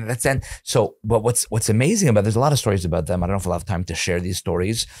 And that's it. So, but what's amazing about, there's a lot of stories about them. I don't know if we'll have time to share these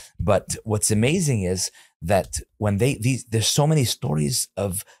stories, but what's amazing is that when there's so many stories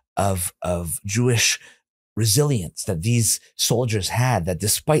of Jewish resilience that these soldiers had, that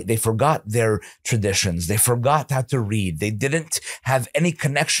despite they forgot their traditions, they forgot how to read, they didn't have any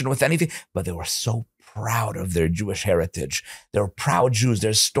connection with anything, but they were so proud of their Jewish heritage. They were proud Jews.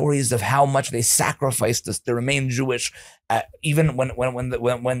 There's stories of how much they sacrificed to remain Jewish, even when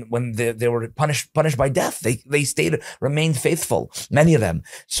they were punished by death. They remained faithful, many of them.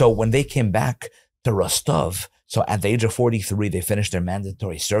 So when they came back to Rostov, so at the age of 43, they finished their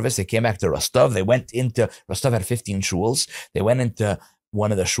mandatory service. They came back to Rostov. They went into, Rostov had 15 shuls. They went into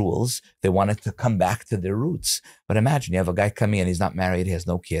one of the shuls. They wanted to come back to their roots. But imagine you have a guy coming in, he's not married, he has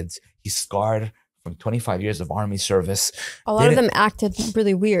no kids. He's scarred from 25 years of army service. A lot of them acted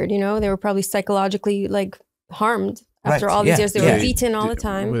really weird, They were probably psychologically harmed after all these years. They were beaten all the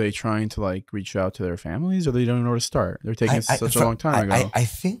time. Were they trying to reach out to their families, or they don't know where to start? They're taking such a long time ago. I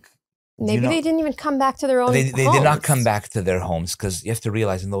think maybe they didn't even come back to their own homes. They did not come back to their homes, because you have to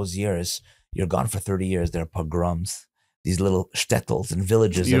realize in those years, you're gone for 30 years, there are pogroms. These little shtetls and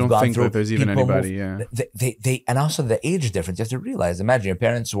villages you have don't gone think through. That there's even anybody, They and also the age difference. You have to realize. Imagine your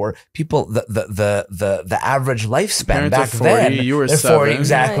parents were people. The average lifespan back 40, then. You were 7. 40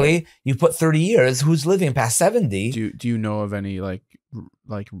 exactly. Right. You put 30 years. Who's living past 70? Do you know of any like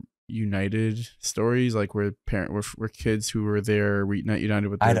united stories, where kids who were there not united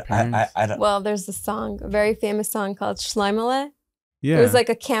with their parents? I don't. Well, there's a very famous song called Shleimele. Yeah, it was like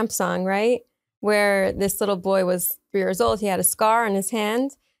a camp song, right? Where this little boy was 3 years old. He had a scar on his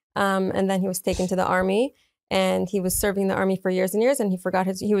hand, and then he was taken to the army, and he was serving the army for years and years, and he forgot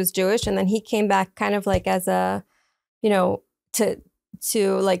he was Jewish, and then he came back kind of as a, to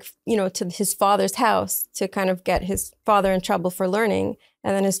his father's house to kind of get his father in trouble for learning.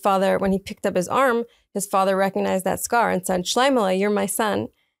 And then his father, when he picked up his arm, his father recognized that scar and said, "Shleimele, you're my son."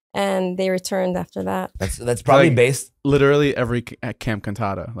 And they returned after that. That's probably based literally every camp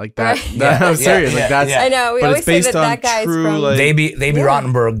cantata that. Right. I'm serious. That's. I know. We always say that guy's from Baby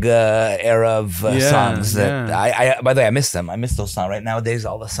Rottenberg era of songs. That by the way, I miss them. I miss those songs. Right nowadays,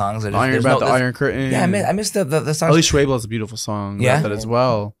 all the songs are just, the Iron Curtain. Yeah, I miss the songs. Ellie Schwebel has a beautiful song about that as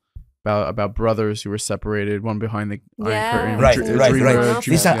well. About brothers who were separated, one behind the Iron Curtain. Right.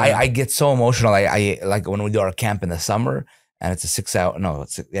 These songs, I get so emotional. I like when we do our camp in the summer. And it's a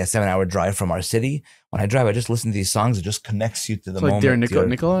 7-hour drive from our city. When I drive, I just listen to these songs. It just connects you to the moment. Like Dear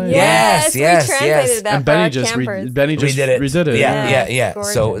Nikolai? Yes. We translated that. And Benny just redid it. Yeah.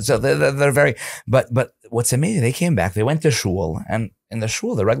 So they're very, but what's amazing, they came back, they went to shul, and in the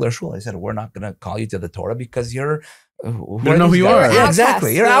shul, the regular shul, they said, we're not going to call you to the Torah because you're, we don't know who you are. Yeah,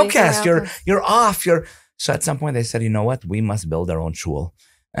 exactly. You're outcast. You're off. So at some point they said, you know what? We must build our own shul.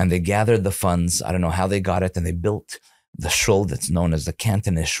 And they gathered the funds. I don't know how they got it. And they built the shul that's known as the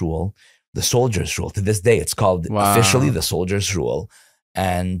Cantonist shul, the soldiers shul. To this day, it's called officially the soldiers shul.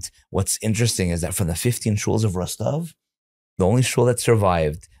 And what's interesting is that from the 15 shuls of Rostov, the only shul that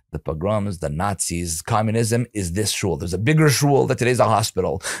survived, the pogroms, the Nazis, communism is this shul. There's a bigger shul that today's a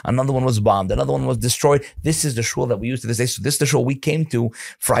hospital. Another one was bombed. Another one was destroyed. This is the shul that we use to this day. So this is the shul we came to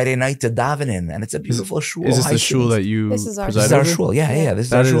Friday night to daven in. And it's a beautiful shul. Is this the shul that you This is our shul. Yeah. This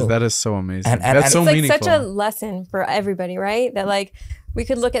is our shul. That is so amazing. And that's so it's like meaningful. such a lesson for everybody, right? That like we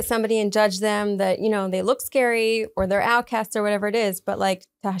could look at somebody and judge them that, you know, they look scary or they're outcasts or whatever it is. But like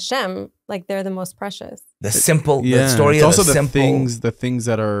to Hashem, like they're the most precious. The simple, the story it's of also the simple. the things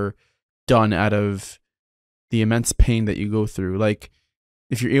that are done out of the immense pain that you go through. Like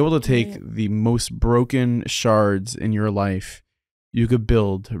if you're able to take the most broken shards in your life, you could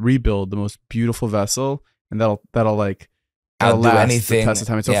rebuild the most beautiful vessel, and that'll like I'll do anything. The test of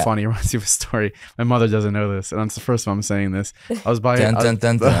time. It's so funny. It reminds you of a story. My mother doesn't know this, and that's the first time I'm saying this. I was buying.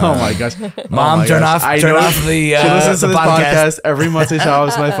 Oh my gosh, Mom, turn off the. She listens to this podcast every month. She with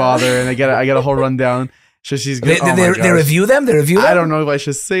my father, and I get a whole rundown. So she's good. They review them. I don't know if I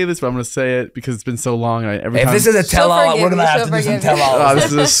should say this, but I'm going to say it because it's been so long. If this is a tell-all, we're going to have to do some tell-all. This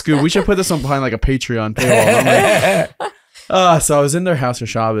is a scoop. We should put this on behind like a Patreon paywall. So I was in their house for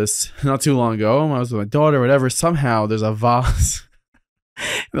Shabbos not too long ago. I was with my daughter, whatever. Somehow there's a vase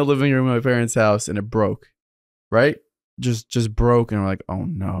in the living room of my parents' house, and it broke. Right? Just broke, and we're like, oh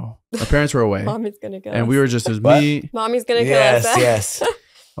no. My parents were away. Mommy's gonna go. And we were just as me. Mommy's gonna kill us. Yes.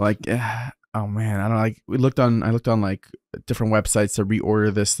 Like, oh man, I don't know. Like I looked on like different websites to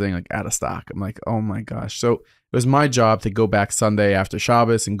reorder this thing like out of stock. I'm like, oh my gosh. So it was my job to go back Sunday after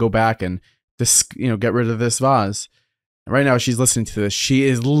Shabbos and go back and just, get rid of this vase. And right now she's listening to this. She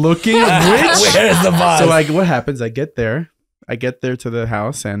is looking rich. Where's the vase? So like what happens? I get there to the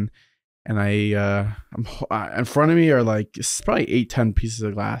house and I'm in front of me are like it's probably 8-10 pieces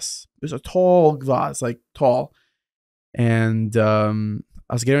of glass. There's a tall vase, like tall. And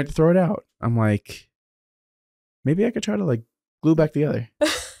I was getting ready to throw it out. I'm like, maybe I could try to like glue back together.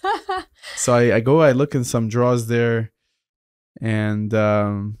 So I look in some drawers there, and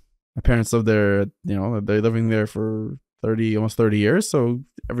my parents live there. They're living there for almost 30 years. So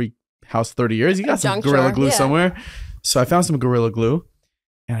every house 30 years, you got some Gorilla Glue somewhere. So I found some Gorilla Glue.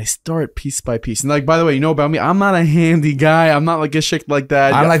 And I start piece by piece. And like, by the way, you know about me, I'm not a handy guy. I'm not like a chick like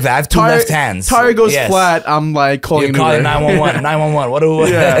that. I'm like that. I have two left hands. Tire goes flat. I'm like calling 911. 911. What do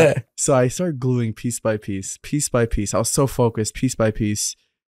we? Yeah. So I started gluing piece by piece. I was so focused, piece by piece.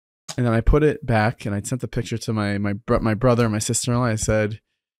 And then I put it back, and I sent the picture to my brother and my sister-in-law. I said,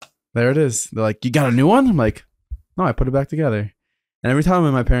 there it is. They're like, you got a new one? I'm like, no, I put it back together. And every time I'm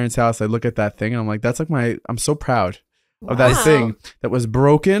in my parents' house, I look at that thing, and I'm like, that's like I'm so proud of that thing that was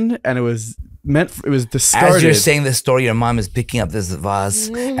broken, and it was discarded. As you're saying this story, your mom is picking up this vase,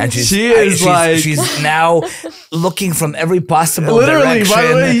 and she's now looking from every possible direction, by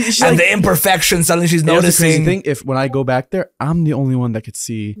the way, and like, the imperfections. Suddenly, she's noticing. The thing, when I go back there, I'm the only one that could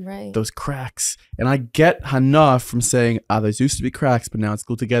see those cracks, and I get enough from saying, "There used to be cracks, but now it's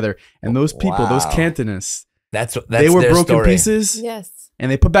glued together." And those people, those Cantonists, they were broken story. pieces. Yes. And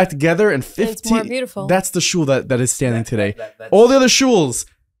they put back together, and 15. It's more beautiful. That's the shul that is standing today. All the other shuls,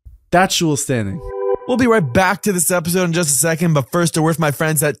 that shul is standing. We'll be right back to this episode in just a second, but first a word from my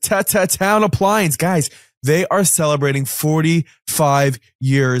friends at Town Appliance. Guys, they are celebrating 45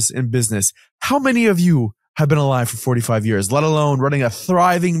 years in business. How many of you have been alive for 45 years, let alone running a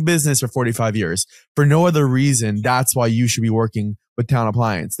thriving business for 45 years? For no other reason, that's why you should be working with Town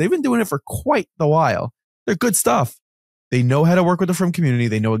Appliance. They've been doing it for quite the while. They're good stuff. They know how to work with the firm community.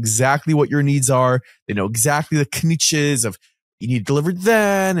 They know exactly what your needs are. They know exactly the niches of you need it delivered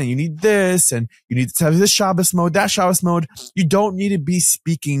then, and you need this, and you need to have this Shabbos mode, that Shabbos mode. You don't need to be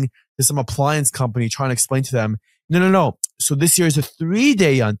speaking to some appliance company trying to explain to them, no. So this year is a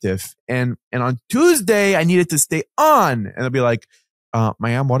 3-day yontif, and on Tuesday I need it to stay on. And they'll be like,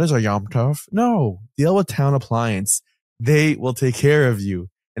 ma'am, what is our Yom Tov? No, deal with Town Appliance. They will take care of you.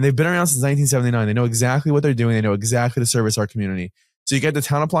 And they've been around since 1979. They know exactly what they're doing. They know exactly to service our community. So you get to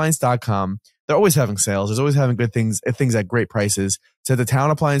townappliance.com. They're always having sales. There's always having good things at great prices. So at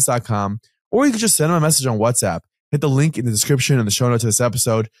townappliance.com, or you can just send them a message on WhatsApp. Hit the link in the description and the show notes of this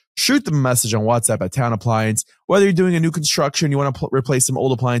episode. Shoot them a message on WhatsApp at Town Appliance. Whether you're doing a new construction, you want to replace some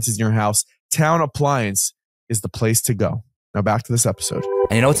old appliances in your house, Town Appliance is the place to go. Now back to this episode.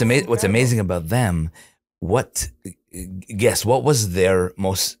 And you know what's amazing about them? Guess what was their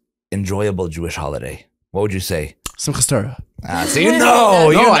most enjoyable Jewish holiday? What would you say? Simchas Torah. So you know.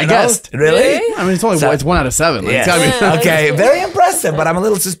 I guessed. Really? I mean, it's 1 out of 7. Like, yes. Okay, very impressive, but I'm a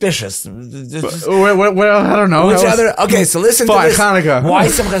little suspicious. I don't know. Which other? Okay, so listen to this. Hanukkah. Why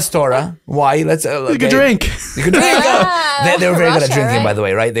Simchas Torah? Why? Let's. You could drink. You could drink. They were very good at drinking, by the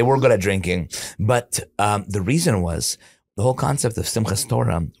way, right? They were good at drinking, but the reason was the whole concept of Simchas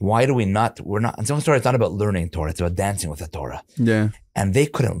Torah, why do we're not, and Simchas Torah, it's not about learning Torah, it's about dancing with the Torah. Yeah. And they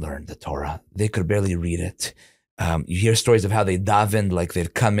couldn't learn the Torah. They could barely read it. You hear stories of how they davened, like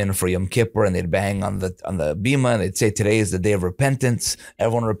they'd come in for Yom Kippur and they'd bang on the bima and they'd say, today is the day of repentance.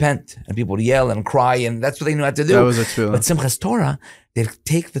 Everyone repent. And people would yell and cry, and that's what they knew how to do. That was a tefillah. But Simchas Torah, they'd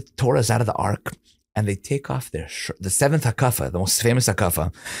take the Torahs out of the ark and they take off their the seventh hakafa, the most famous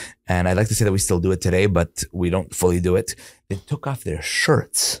hakafa. And I'd like to say that we still do it today, but we don't fully do it. They took off their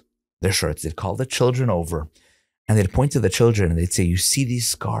shirts. They'd call the children over and they'd point to the children and they'd say, you see these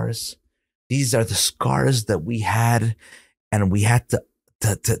scars? These are the scars that we had and we had to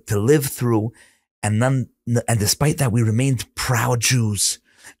live through. And despite that, we remained proud Jews.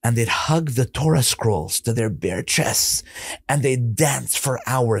 And they'd hug the Torah scrolls to their bare chests and they'd dance for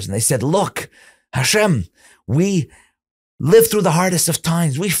hours. And they said, look, Hashem, we lived through the hardest of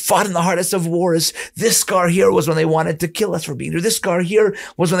times. We fought in the hardest of wars. This scar here was when they wanted to kill us for being here. This scar here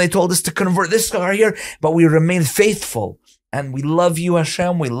was when they told us to convert. This scar here, but we remained faithful. And we love you,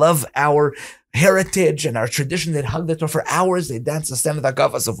 Hashem. We love our heritage and our tradition. They'd hug the Torah for hours. They dance the seventh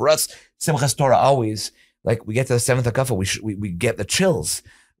hakafa. So for us, Simchas Torah always, like we get to the seventh hakafa, we get the chills.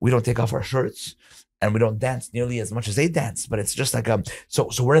 We don't take off our shirts and we don't dance nearly as much as they dance. But it's just like so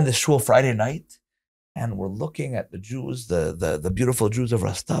we're in this shul Friday night. And we're looking at the Jews, the beautiful Jews of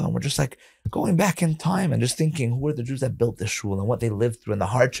Rostov, and we're just like going back in time and just thinking, who are the Jews that built this shul and what they lived through and the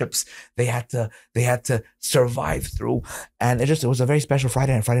hardships they had to survive through. And it was a very special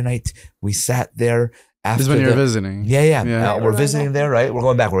Friday. And Friday night we sat there. After this is when you're visiting. Yeah. We're visiting there, right? We're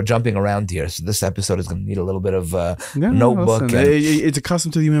going back. We're jumping around here. So this episode is going to need a little bit of notebook. It's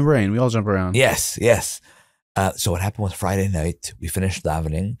accustomed to the human brain. We all jump around. Yes. So what happened was Friday night, we finished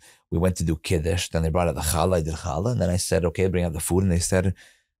davening. We went to do Kiddush. Then they brought out the challah. I did challah. And then I said, okay, bring out the food. And they said,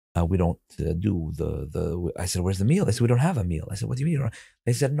 we don't do I said, where's the meal? They said, we don't have a meal. I said, what do you mean?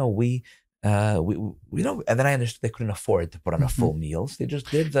 They said, no, we don't. And then I understood they couldn't afford to put on a full meal. So they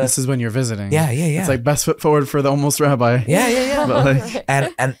just did this is when you're visiting. Yeah. It's like best foot forward for the almost rabbi. Yeah. But like,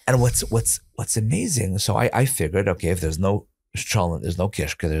 and what's amazing. So I figured, okay, if there's no cholent, there's no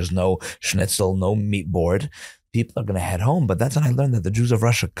kishka, there's no schnitzel, no meat board, people are going to head home. But that's when I learned that the Jews of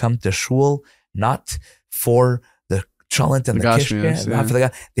Russia come to shul not for the cholent and the kishka, not for the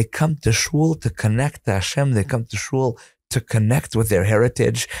God. They come to shul to connect to Hashem. They come to shul to connect with their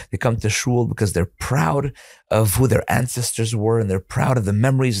heritage. They come to shul because they're proud of who their ancestors were and they're proud of the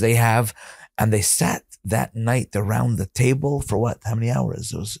memories they have. And they sat that night around the table for what? How many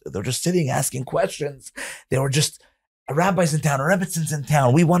hours? They were just sitting asking questions. They were just rabbis in town, Rebbetzins in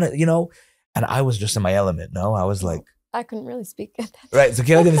town. We want to, and I was just in my element. No, I was like, I couldn't really speak at that time. Right. So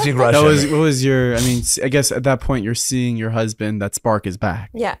Kaila didn't speak Russian. What was your, I guess at that point you're seeing your husband, that spark is back.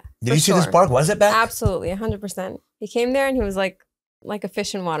 Yeah. Did you see the spark? Was it back? Absolutely. 100%. He came there and he was like a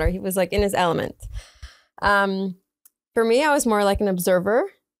fish in water. He was like in his element. For me, I was more like an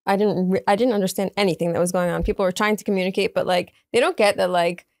observer. I didn't understand anything that was going on. People were trying to communicate, but like, they don't get that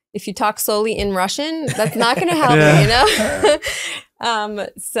like, if you talk slowly in Russian, that's not going to help me,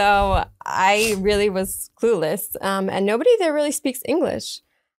 So I really was clueless. And nobody there really speaks English.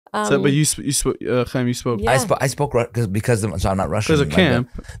 But you spoke, Chaim, you spoke. Yeah. I spoke because I'm not Russian. Because of camp.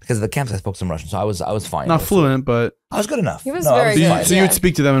 Because of the camps, I spoke some Russian. So I was fine. Not fluent, but. I was good enough. He was very good. So you would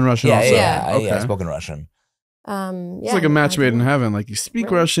speak to them in Russian also? Yeah. Okay. I spoke in Russian. It's like a match made in heaven. Like you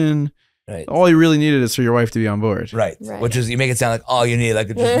speak Russian. Right. All you really needed is for your wife to be on board. Right. Which is, you make it sound like all you need. I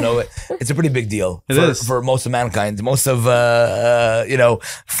could just know it. It's a pretty big deal for most of mankind, most of,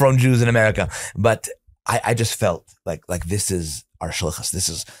 from Jews in America. But I just felt like this is our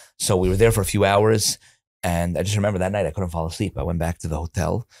shlichus. So we were there for a few hours. And I just remember that night I couldn't fall asleep. I went back to the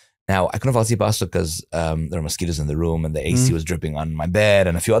hotel. Now, I couldn't fall asleep also because there were mosquitoes in the room and the AC was dripping on my bed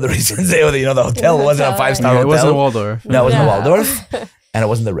and a few other reasons. The hotel wasn't a 5-star hotel. It wasn't a Waldorf. No, it wasn't a Waldorf. And it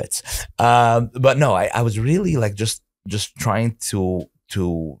wasn't the Ritz. But no, I was really like just trying to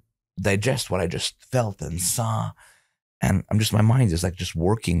digest what I just felt and saw. And my mind is like just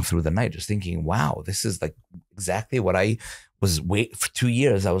working through the night, just thinking, wow, this is like exactly what I was for 2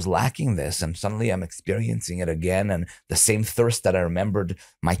 years. I was lacking this. And suddenly I'm experiencing it again. And the same thirst that I remembered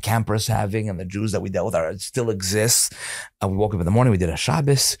my campers having and the Jews that we dealt with still exists. We woke up in the morning, we did a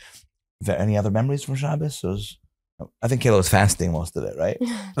Shabbos. Any other memories from Shabbos? I think Kaila was fasting most of it, right?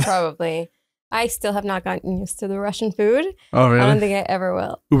 Probably. I still have not gotten used to the Russian food. Oh, really? I don't think I ever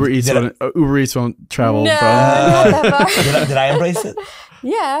will. Uber Eats won't travel. No, not that far. Did I embrace it?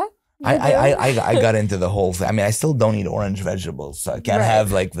 Yeah. I got into the whole thing. I mean, I still don't eat orange vegetables. So I can't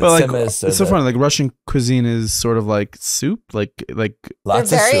have like the tzimmus. It's so funny. Like Russian cuisine is sort of like soup, like lots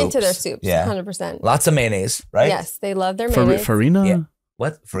They're very of into their soups. Yeah, 100%. Lots of mayonnaise, right? Yes, they love their mayonnaise. Farina. Yeah.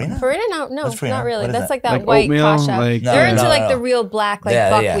 What? Farina? Farina? No, not really. That's like that like white oatmeal, kasha. like, They're into like the real black, like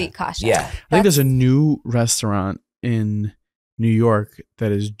buckwheat kasha. Yeah. I think there's a new restaurant in New York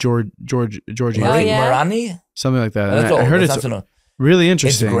that is Georgian. Marani? Something like that. I heard it's really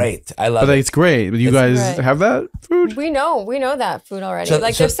interesting. It's great. I love it. But it's great. But you guys have that food? We know that food already.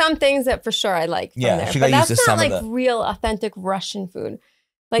 There's some things that for sure I like from there. But that's not like real authentic Russian food.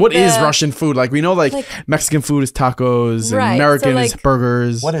 Like what is Russian food? Like we know like Mexican food is tacos and American is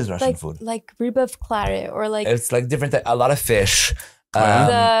burgers. What is Russian food? Like ryba v klare or like it's like different a lot of fish.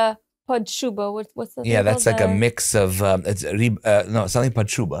 The podshuba, what's the yeah, that's like a mix of it's no, it's something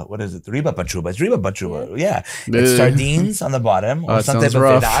podshuba. What is it? Ryba podshuba. It's ryba podshuba. Yeah. It's sardines on the bottom or some type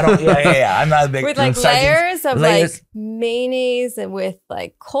of fish. I don't I'm not a big with like layers of like mayonnaise and with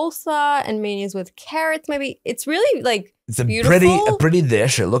like coleslaw and mayonnaise with carrots maybe. It's really like it's a pretty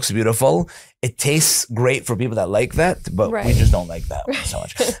dish. It looks beautiful. It tastes great for people that like that, but we just don't like that one so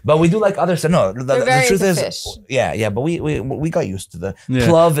much. But we do like other stuff. No, the truth is, fish. But we got used to the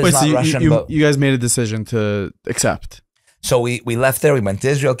plov is not Russian. But you guys made a decision to accept. So we left there. We went to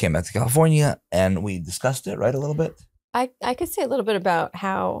Israel, came back to California, and we discussed it, right, a little bit. I could say a little bit about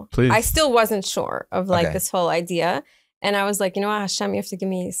how I still wasn't sure of like this whole idea, and I was like, you know what, Hashem, you have to give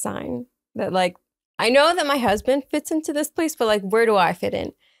me a sign that like. I know that my husband fits into this place, but like, where do I fit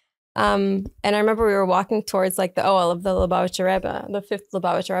in? And I remember we were walking towards like the Ohel of the Lubavitcher Rebbe, the 5th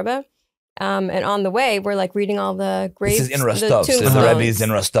Lubavitcher Rebbe. And on the way, we're like reading all the graves. This is in Rostov. So the Rebbe is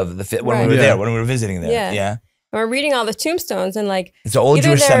in Rostov. When we were there, when we were visiting there. Yeah. And we're reading all the tombstones and like. It's an old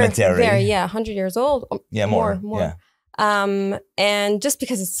Jewish cemetery. 100 years old. Yeah, more. Yeah. And just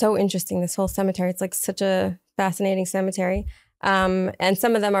because it's so interesting, this whole cemetery, it's like such a fascinating cemetery. And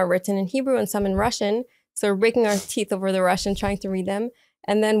some of them are written in Hebrew and some in Russian. So we're breaking our teeth over the Russian, trying to read them.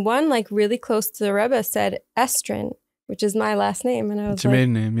 And then one, like really close to the Rebbe, said Estrin, which is my last name. And I was it's your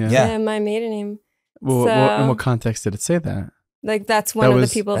maiden name, yeah, my maiden name. Well, in what context did it say that? Like that's one of the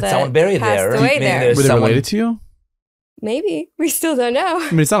people that someone buried passed there. away there. Were they related to you? Maybe. We still don't know.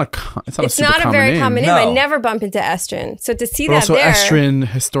 I mean, it's not a very common name. No. I never bump into Estrin. So to see but that also there. Estrin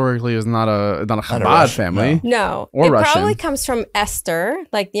historically is not a Chabad family. No. Or it Russian. Probably comes from Esther.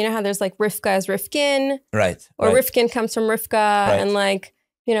 Like, you know how there's like Rivka is Rifkin. Right. Or Rifkin comes from Rivka. And like,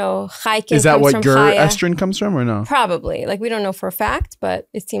 you know, Chaikin is that comes what from your Chaya. Estrin comes from or no? Probably. Like, we don't know for a fact, but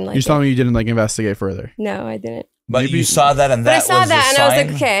it seemed like You're telling me you didn't like investigate further? No, I didn't. But you saw that and that was I saw that and sign? I was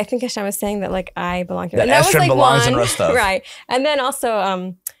like, okay, I think Hashem was saying that like I belong here. That Estrin belongs in Rostov. Right. And then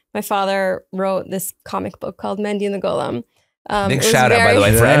also my father wrote this comic book called Mendy and the Golem. Big shout out, by the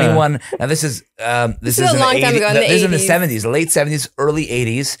way, for anyone. Now this is a long time ago. This is in the 70s, late 70s, early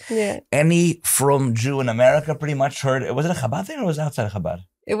 80s. Yeah. Any from Jew in America pretty much heard. Was it a Chabad thing or was it outside of Chabad?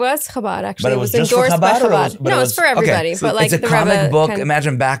 It was Chabad, actually. But it was just endorsed for by Chabad. No, it's for everybody. But like it's a comic book.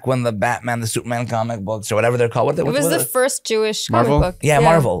 Imagine back when the Batman, the Superman comic books, or whatever they're called. It was the first Jewish comic book. Yeah,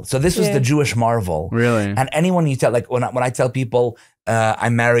 Marvel. So this was the Jewish Marvel. Really? And anyone you tell, like when I tell people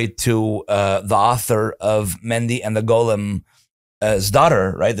I'm married to the author of Mendy and the Golem.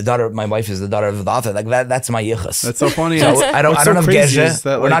 Daughter, right? The daughter, my wife is the daughter of the author. Like that's my yichus. That's so funny. So I don't have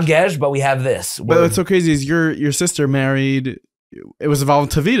gezha. We're not gezh, but we have this. But what's so crazy is your sister married. It was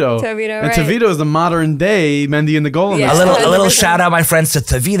involved in Tavito. And Tavito is the modern day Mendy and the Golem. Yeah. A little shout out, my friends, to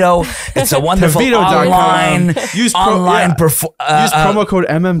Tavito. It's a wonderful online use promo code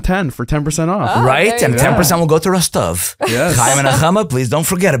MM10 for 10% off. Oh, right? And 10% will go to Rostov. Yes. Chaim and Achama, please don't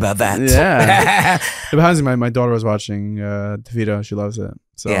forget about that. Yeah. my daughter was watching Tavito. She loves it.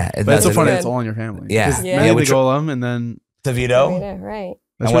 So, yeah, but it's so funny. It's all in your family. Yeah. Mendy the Golem and then Tavito. Right.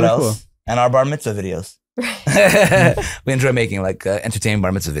 That's and what else? Cool. And our bar mitzvah videos. We enjoy making like entertaining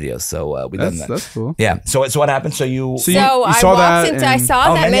bar mitzvah videos, so we done that. That's cool. Yeah. So what happened? So you I saw that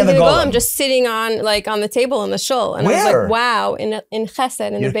Mendy the Golem just sitting on the table in the shul, and I was like, wow, in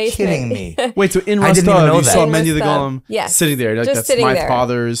Chesed in the basement. You're kidding me. Wait, so in Rostov you saw Mendy the Golem sitting there? Like, just that's my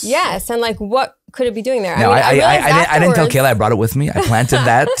father's. Yes, and like what could it be doing there? No, I didn't tell Kaila. I brought it with me. I planted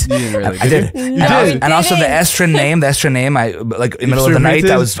that. You didn't really. I did. And also the Estrin name. I like in the middle of the night.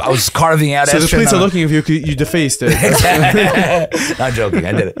 I was carving out. So Estrin. the police are looking if you defaced it. Not joking.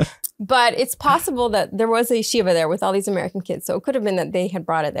 I did it. But it's possible that there was a yeshiva there with all these American kids. So it could have been that they had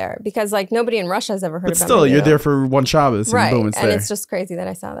brought it there because like nobody in Russia has ever heard about it. But still, you're there for one Shabbos and boom, it's there. And it's just crazy that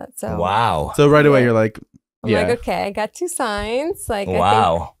I saw that. So wow. So right away you're like, I'm like, okay, I got 2 signs. Like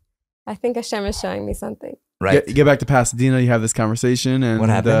wow. I think Hashem is showing me something. Right. Get back to Pasadena. You have this conversation, and what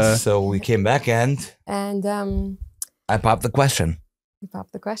happened? So we came back, and I popped the question. You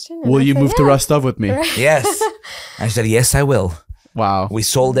popped the question. Will you move to Rostov with me? Right. Yes. I said yes, I will. Wow. We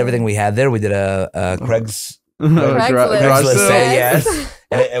sold everything we had there. We did a Craigslist. Yes. Yes.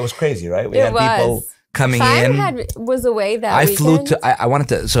 And it was crazy, right? We had people coming in. Was away that I weekend. flew to. I wanted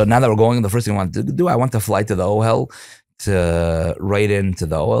to. So now that we're going, the first thing I wanted to do, I want to fly to the OL, to right into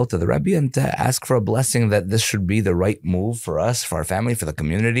the OL, to the Rebbe, and to ask for a blessing that this should be the right move for us, for our family, for the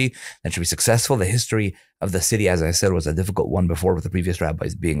community, that should be successful. The history of the city, as I said, was a difficult one before, with the previous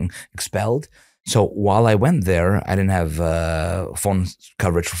rabbis being expelled. So while I went there, I didn't have phone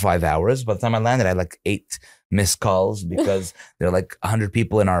coverage for 5 hours. By the time I landed, I had like 8 missed calls because there are like 100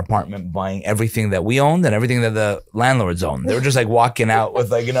 people in our apartment buying everything that we owned and everything that the landlords owned. They were just like walking out with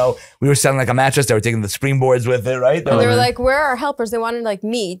like, we were selling like a mattress. They were taking the springboards with it, right? They were like, where are our helpers? They wanted like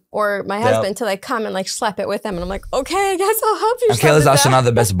me or my husband to like come and like schlep it with them. And I'm like, okay, I guess I'll help you. And Kayla's also not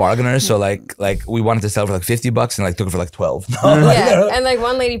the best bargainer. So like we wanted to sell for like $50 and like took it for like 12. Yeah. And like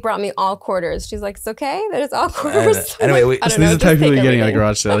one lady brought me all quarters. She's like, it's okay that it's all quarters. Anyway, so these are technically getting at a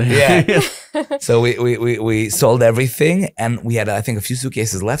garage sale. Yeah. So we sold everything, and we had I think a few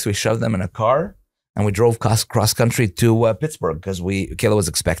suitcases left. So we shoved them in a car and we drove cross country to Pittsburgh because Kaila was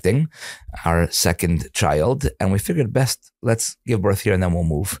expecting our second child, and we figured best let's give birth here and then we'll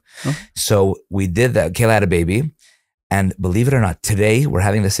move. Oh. So we did that. Kaila had a baby, and believe it or not, today we're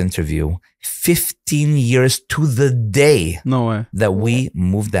having this interview 15 years to the day that we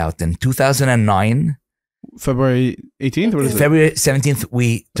moved out in 2009. February 18th? What is it? February 17th,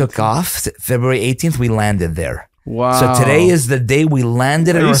 we took off. February 18th, we landed there. Wow. So today is the day we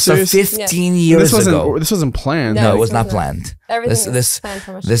landed in Rostov 15 years ago. This wasn't planned. No, it was not planned. Everything was planned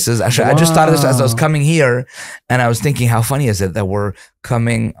from this is actually, I just thought of this as I was coming here, and I was thinking, how funny is it that we're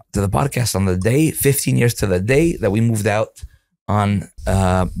coming to the podcast on the day, 15 years to the day that we moved out on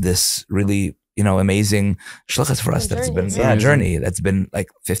this really amazing shluchas for us. That's been a journey that's been like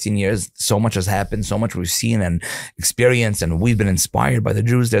 15 years. So much has happened, so much we've seen and experienced, and we've been inspired by the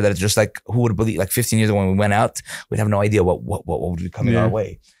Jews there. That it's just like, who would believe? Like 15 years ago when we went out, we'd have no idea what would be coming our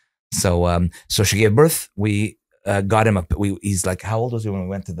way. So so she gave birth. We got him he's like, how old was he when we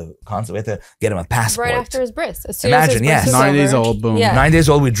went to the concert? We had to get him a passport. Right after his bris. Imagine, yes. 9 days old, boom. Yeah. 9 days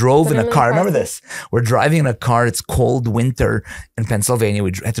old, we drove in a car. Remember this. We're driving in a car. It's cold winter in Pennsylvania.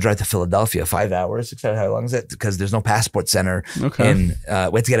 We had to drive to Philadelphia 5 hours, 6 hours. How long is it? Because there's no passport center. Okay. We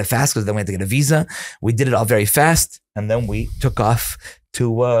had to get it fast because then we had to get a visa. We did it all very fast. And then we took off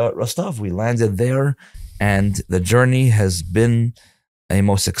to Rostov. We landed there. And the journey has been a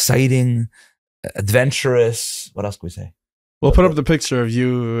most exciting, adventurous. What else can we say? We'll put up the picture of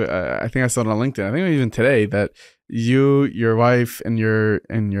you. I think I saw it on LinkedIn. I think even today that you, your wife, and our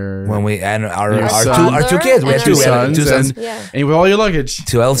two kids. We had two sons. And with all your luggage,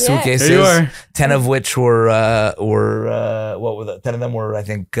 12 suitcases. There you are. 10 of which were what were 10 of them were, I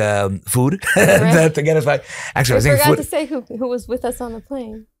think, food Right. to get us back. Actually, I forgot to say who was with us on the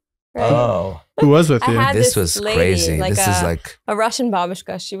plane. Right? Oh, who was with you? This was lady, crazy. Like this is like a Russian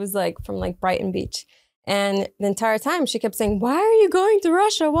babushka. She was like from like Brighton Beach, and the entire time she kept saying, "Why are you going to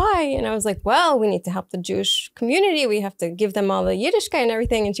Russia? Why?" And I was like, "Well, we need to help the Jewish community. We have to give them all the Yiddishkeit and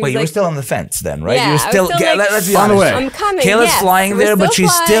everything." And she was like, "You were still on the fence then, right? Yeah, you were still like, let's be honest. Way. I'm coming. Kayla's flying there, but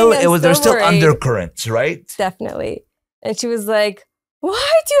she's still there's still worried. undercurrents, right? Definitely. And she was like,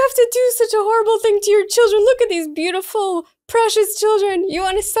 "Why do you have to do such a horrible thing to your children? Look at these beautiful, precious children. You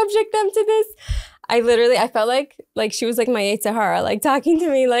want to subject them to this?" I felt like she was like my Yetzer Hara, like talking to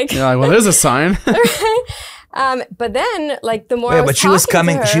me, like. Yeah, well, there's a sign. Right? But then, like the more. But she was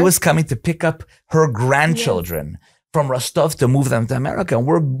coming. She was coming to pick up her grandchildren. From Rostov to move them to America, and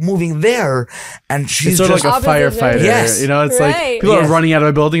we're moving there, and she's sort of like a firefighter. Yes, it's like people are running out of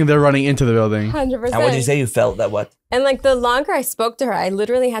a building, and they're running into the building. 100%. And what did you say? You felt that what? And like the longer I spoke to her, I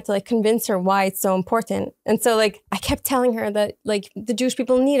literally had to like convince her why it's so important. And so like I kept telling her that like the Jewish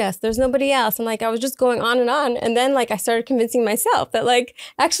people need us. There's nobody else. And like I was just going on. And then like I started convincing myself that like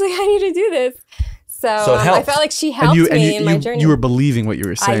actually I need to do this. So I felt like she helped me in my journey. You were believing what you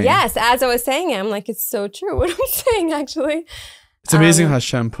were saying. Yes, as I was saying it, I'm like, it's so true what I'm saying, actually. It's amazing how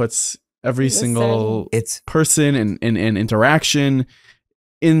Hashem puts every single person and interaction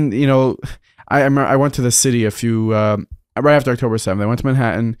in, I went to the city right after October 7th. I went to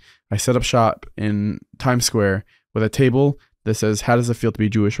Manhattan. I set up shop in Times Square with a table that says, "How does it feel to be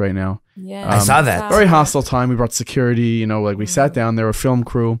Jewish right now?" Yeah, I saw that. Very hostile time. We brought security, we sat down, there were a film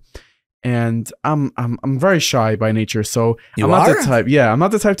crew. And I'm very shy by nature, so I'm not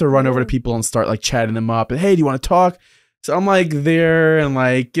the type to run over to people and start like chatting them up and, hey, do you want to talk? So I'm like there and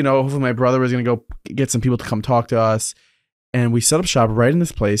like, you know, hopefully my brother was going to go get some people to come talk to us. And we set up shop right in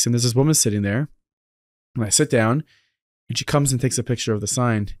this place. And there's this woman sitting there. And I sit down and she comes and takes a picture of the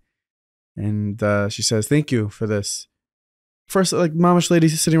sign. And she says, thank you for this. First, like, mamish lady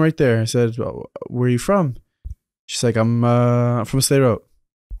sitting right there. I said, well, where are you from? She's like, I'm from Sderot.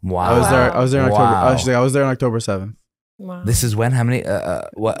 Wow. I was there in October. She's like, I was there on October 7th. Wow. This is when? How many?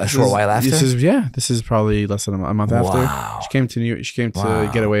 What? A short while after? This is probably less than a month after. Wow. She came to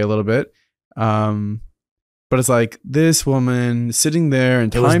get away a little bit. But it's like this woman sitting there in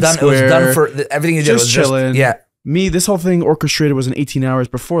Times Square. It was done for everything you did. Just chilling. Me, this whole thing orchestrated was in 18 hours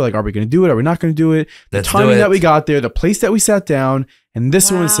before. Like, are we going to do it? Are we not going to do it? The timing that we got there, the place that we sat down, and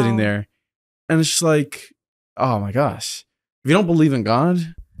this woman sitting there. And it's just like, oh my gosh. If you don't believe in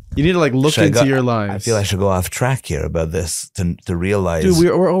God, you need to like look into your lives. I feel I should go off track here about this to realize. Dude,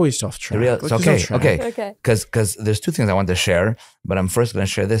 we're always off track. It's okay. Because there's two things I want to share, but I'm first going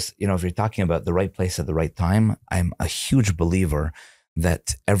to share this. You know, if you're talking about the right place at the right time, I'm a huge believer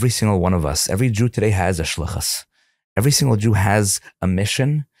that every single one of us, every Jew today has a shlichus. Every single Jew has a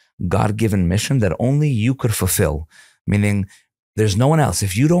mission, God-given mission that only you could fulfill. Meaning, there's no one else.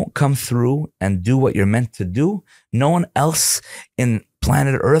 If you don't come through and do what you're meant to do, no one else in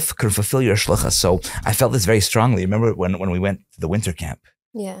planet Earth could fulfill your shlichus. So I felt this very strongly. Remember when we went to the winter camp?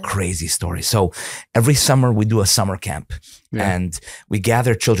 Yeah. Crazy story. So every summer we do a summer camp and we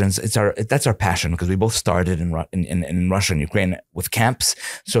gather children. That's our passion because we both started in Russia and Ukraine with camps.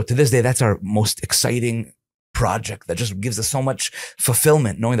 So to this day, that's our most exciting project that just gives us so much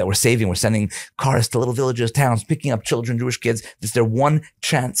fulfillment, knowing that we're sending cars to little villages, towns, picking up children, Jewish kids. It's their one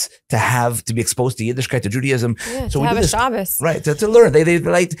chance to be exposed to Yiddishkeit, to Judaism. Yeah, so to have a Shabbos. Right, to learn. They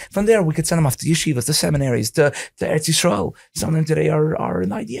like, from there, we could send them off to yeshivas, to seminaries, to Eretz Yisrael. Some of them today are in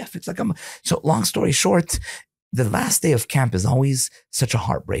IDF. It's like, so long story short, the last day of camp is always such a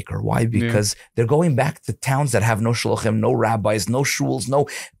heartbreaker. Why? Because they're going back to towns that have no shluchim, no rabbis, no shuls,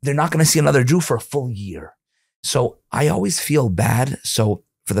 they're not going to see another Jew for a full year. So I always feel bad. So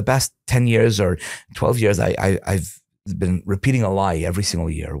for the past 10 years or 12 years, I've been repeating a lie every single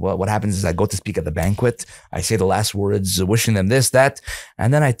year. Well, what happens is I go to speak at the banquet. I say the last words, wishing them this, that.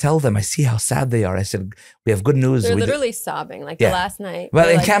 And then I tell them, I see how sad they are. I said, we have good news. They're literally sobbing the last night. Well,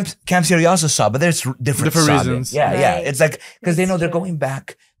 in camps here, you also sob, but there's different reasons. Yeah. It's like, because they know they're going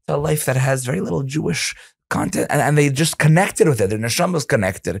back to a life that has very little Jewish content, and they just connected with it. Their neshama's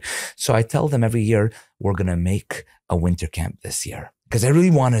connected. So I tell them every year, we're going to make a winter camp this year because I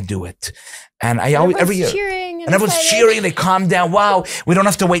really want to do it. And I always, every year, cheering and everyone's cheering. They calm down. Wow, we don't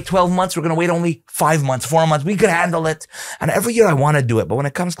have to wait 12 months. We're going to wait only 5 months, 4 months. We could handle it. And every year I want to do it. But when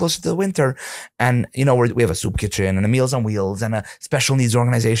it comes closer to the winter, and we have a soup kitchen and a Meals on Wheels and a special needs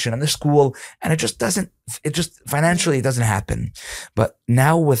organization and the school, and it just financially it doesn't happen. But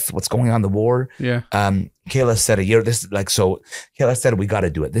now with what's going on, the war, Kaila said Kaila said we got to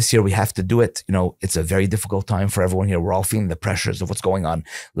do it. This year we have to do it. It's a very difficult time for everyone here. We're all feeling the pressures of what's going on.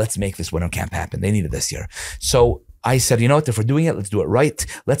 Let's make this winter camp happen. They need it this year. So I said, if we're doing it, let's do it right.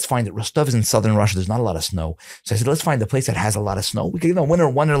 Let's find it. Rostov is in southern Russia. There's not a lot of snow. So I said, let's find a place that has a lot of snow. We could, winter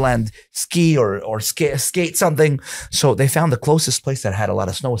wonderland, ski or skate something. So they found the closest place that had a lot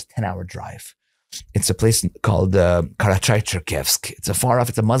of snow was 10-hour drive. It's a place called Karachay-Cherkivsk. It's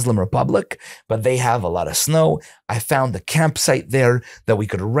it's a Muslim republic, but they have a lot of snow. I found a campsite there that we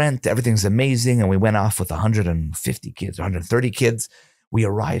could rent. Everything's amazing. And we went off with 150 kids, 130 kids. We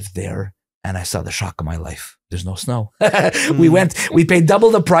arrived there and I saw the shock of my life. There's no snow. We paid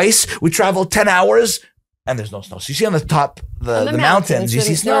double the price. We traveled 10 hours and there's no snow. So you see on the top, the mountains, you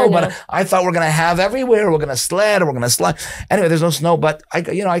see snow, but I thought we're going to have everywhere. We're going to sled or we're going to slide. Anyway, there's no snow, but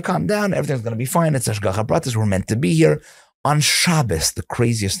I calmed down. Everything's going to be fine. It's Hashgacha Pratis. We're meant to be here. On Shabbos, the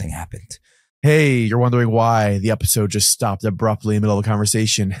craziest thing happened. Hey, you're wondering why the episode just stopped abruptly in the middle of the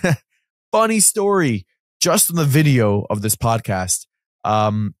conversation. Funny story. Just in the video of this podcast, I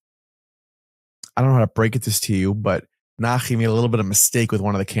don't know how to break it to you, but Nachi made a little bit of mistake with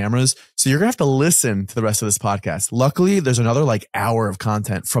one of the cameras. So you're going to have to listen to the rest of this podcast. Luckily, there's another hour of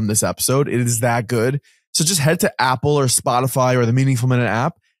content from this episode. It is that good. So just head to Apple or Spotify or the Meaningful Minute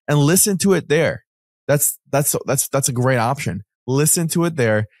app and listen to it there. That's a great option. Listen to it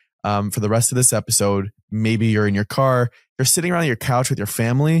there for the rest of this episode. Maybe you're in your car, you're sitting around your couch with your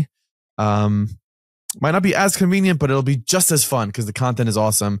family. Might not be as convenient, but it'll be just as fun because the content is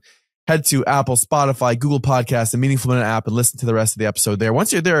awesome. Head to Apple, Spotify, Google Podcasts, the Meaningful Minute app, and listen to the rest of the episode there.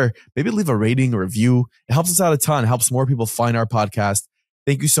 Once you're there, maybe leave a rating or review. It helps us out a ton. It helps more people find our podcast.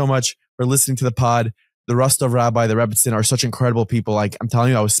 Thank you so much for listening to the pod. The Rostov Rabbi, the Rebbetzin are such incredible people. I'm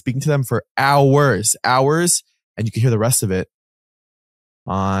telling you, I was speaking to them for hours. and you can hear the rest of it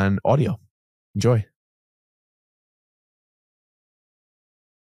on audio. Enjoy.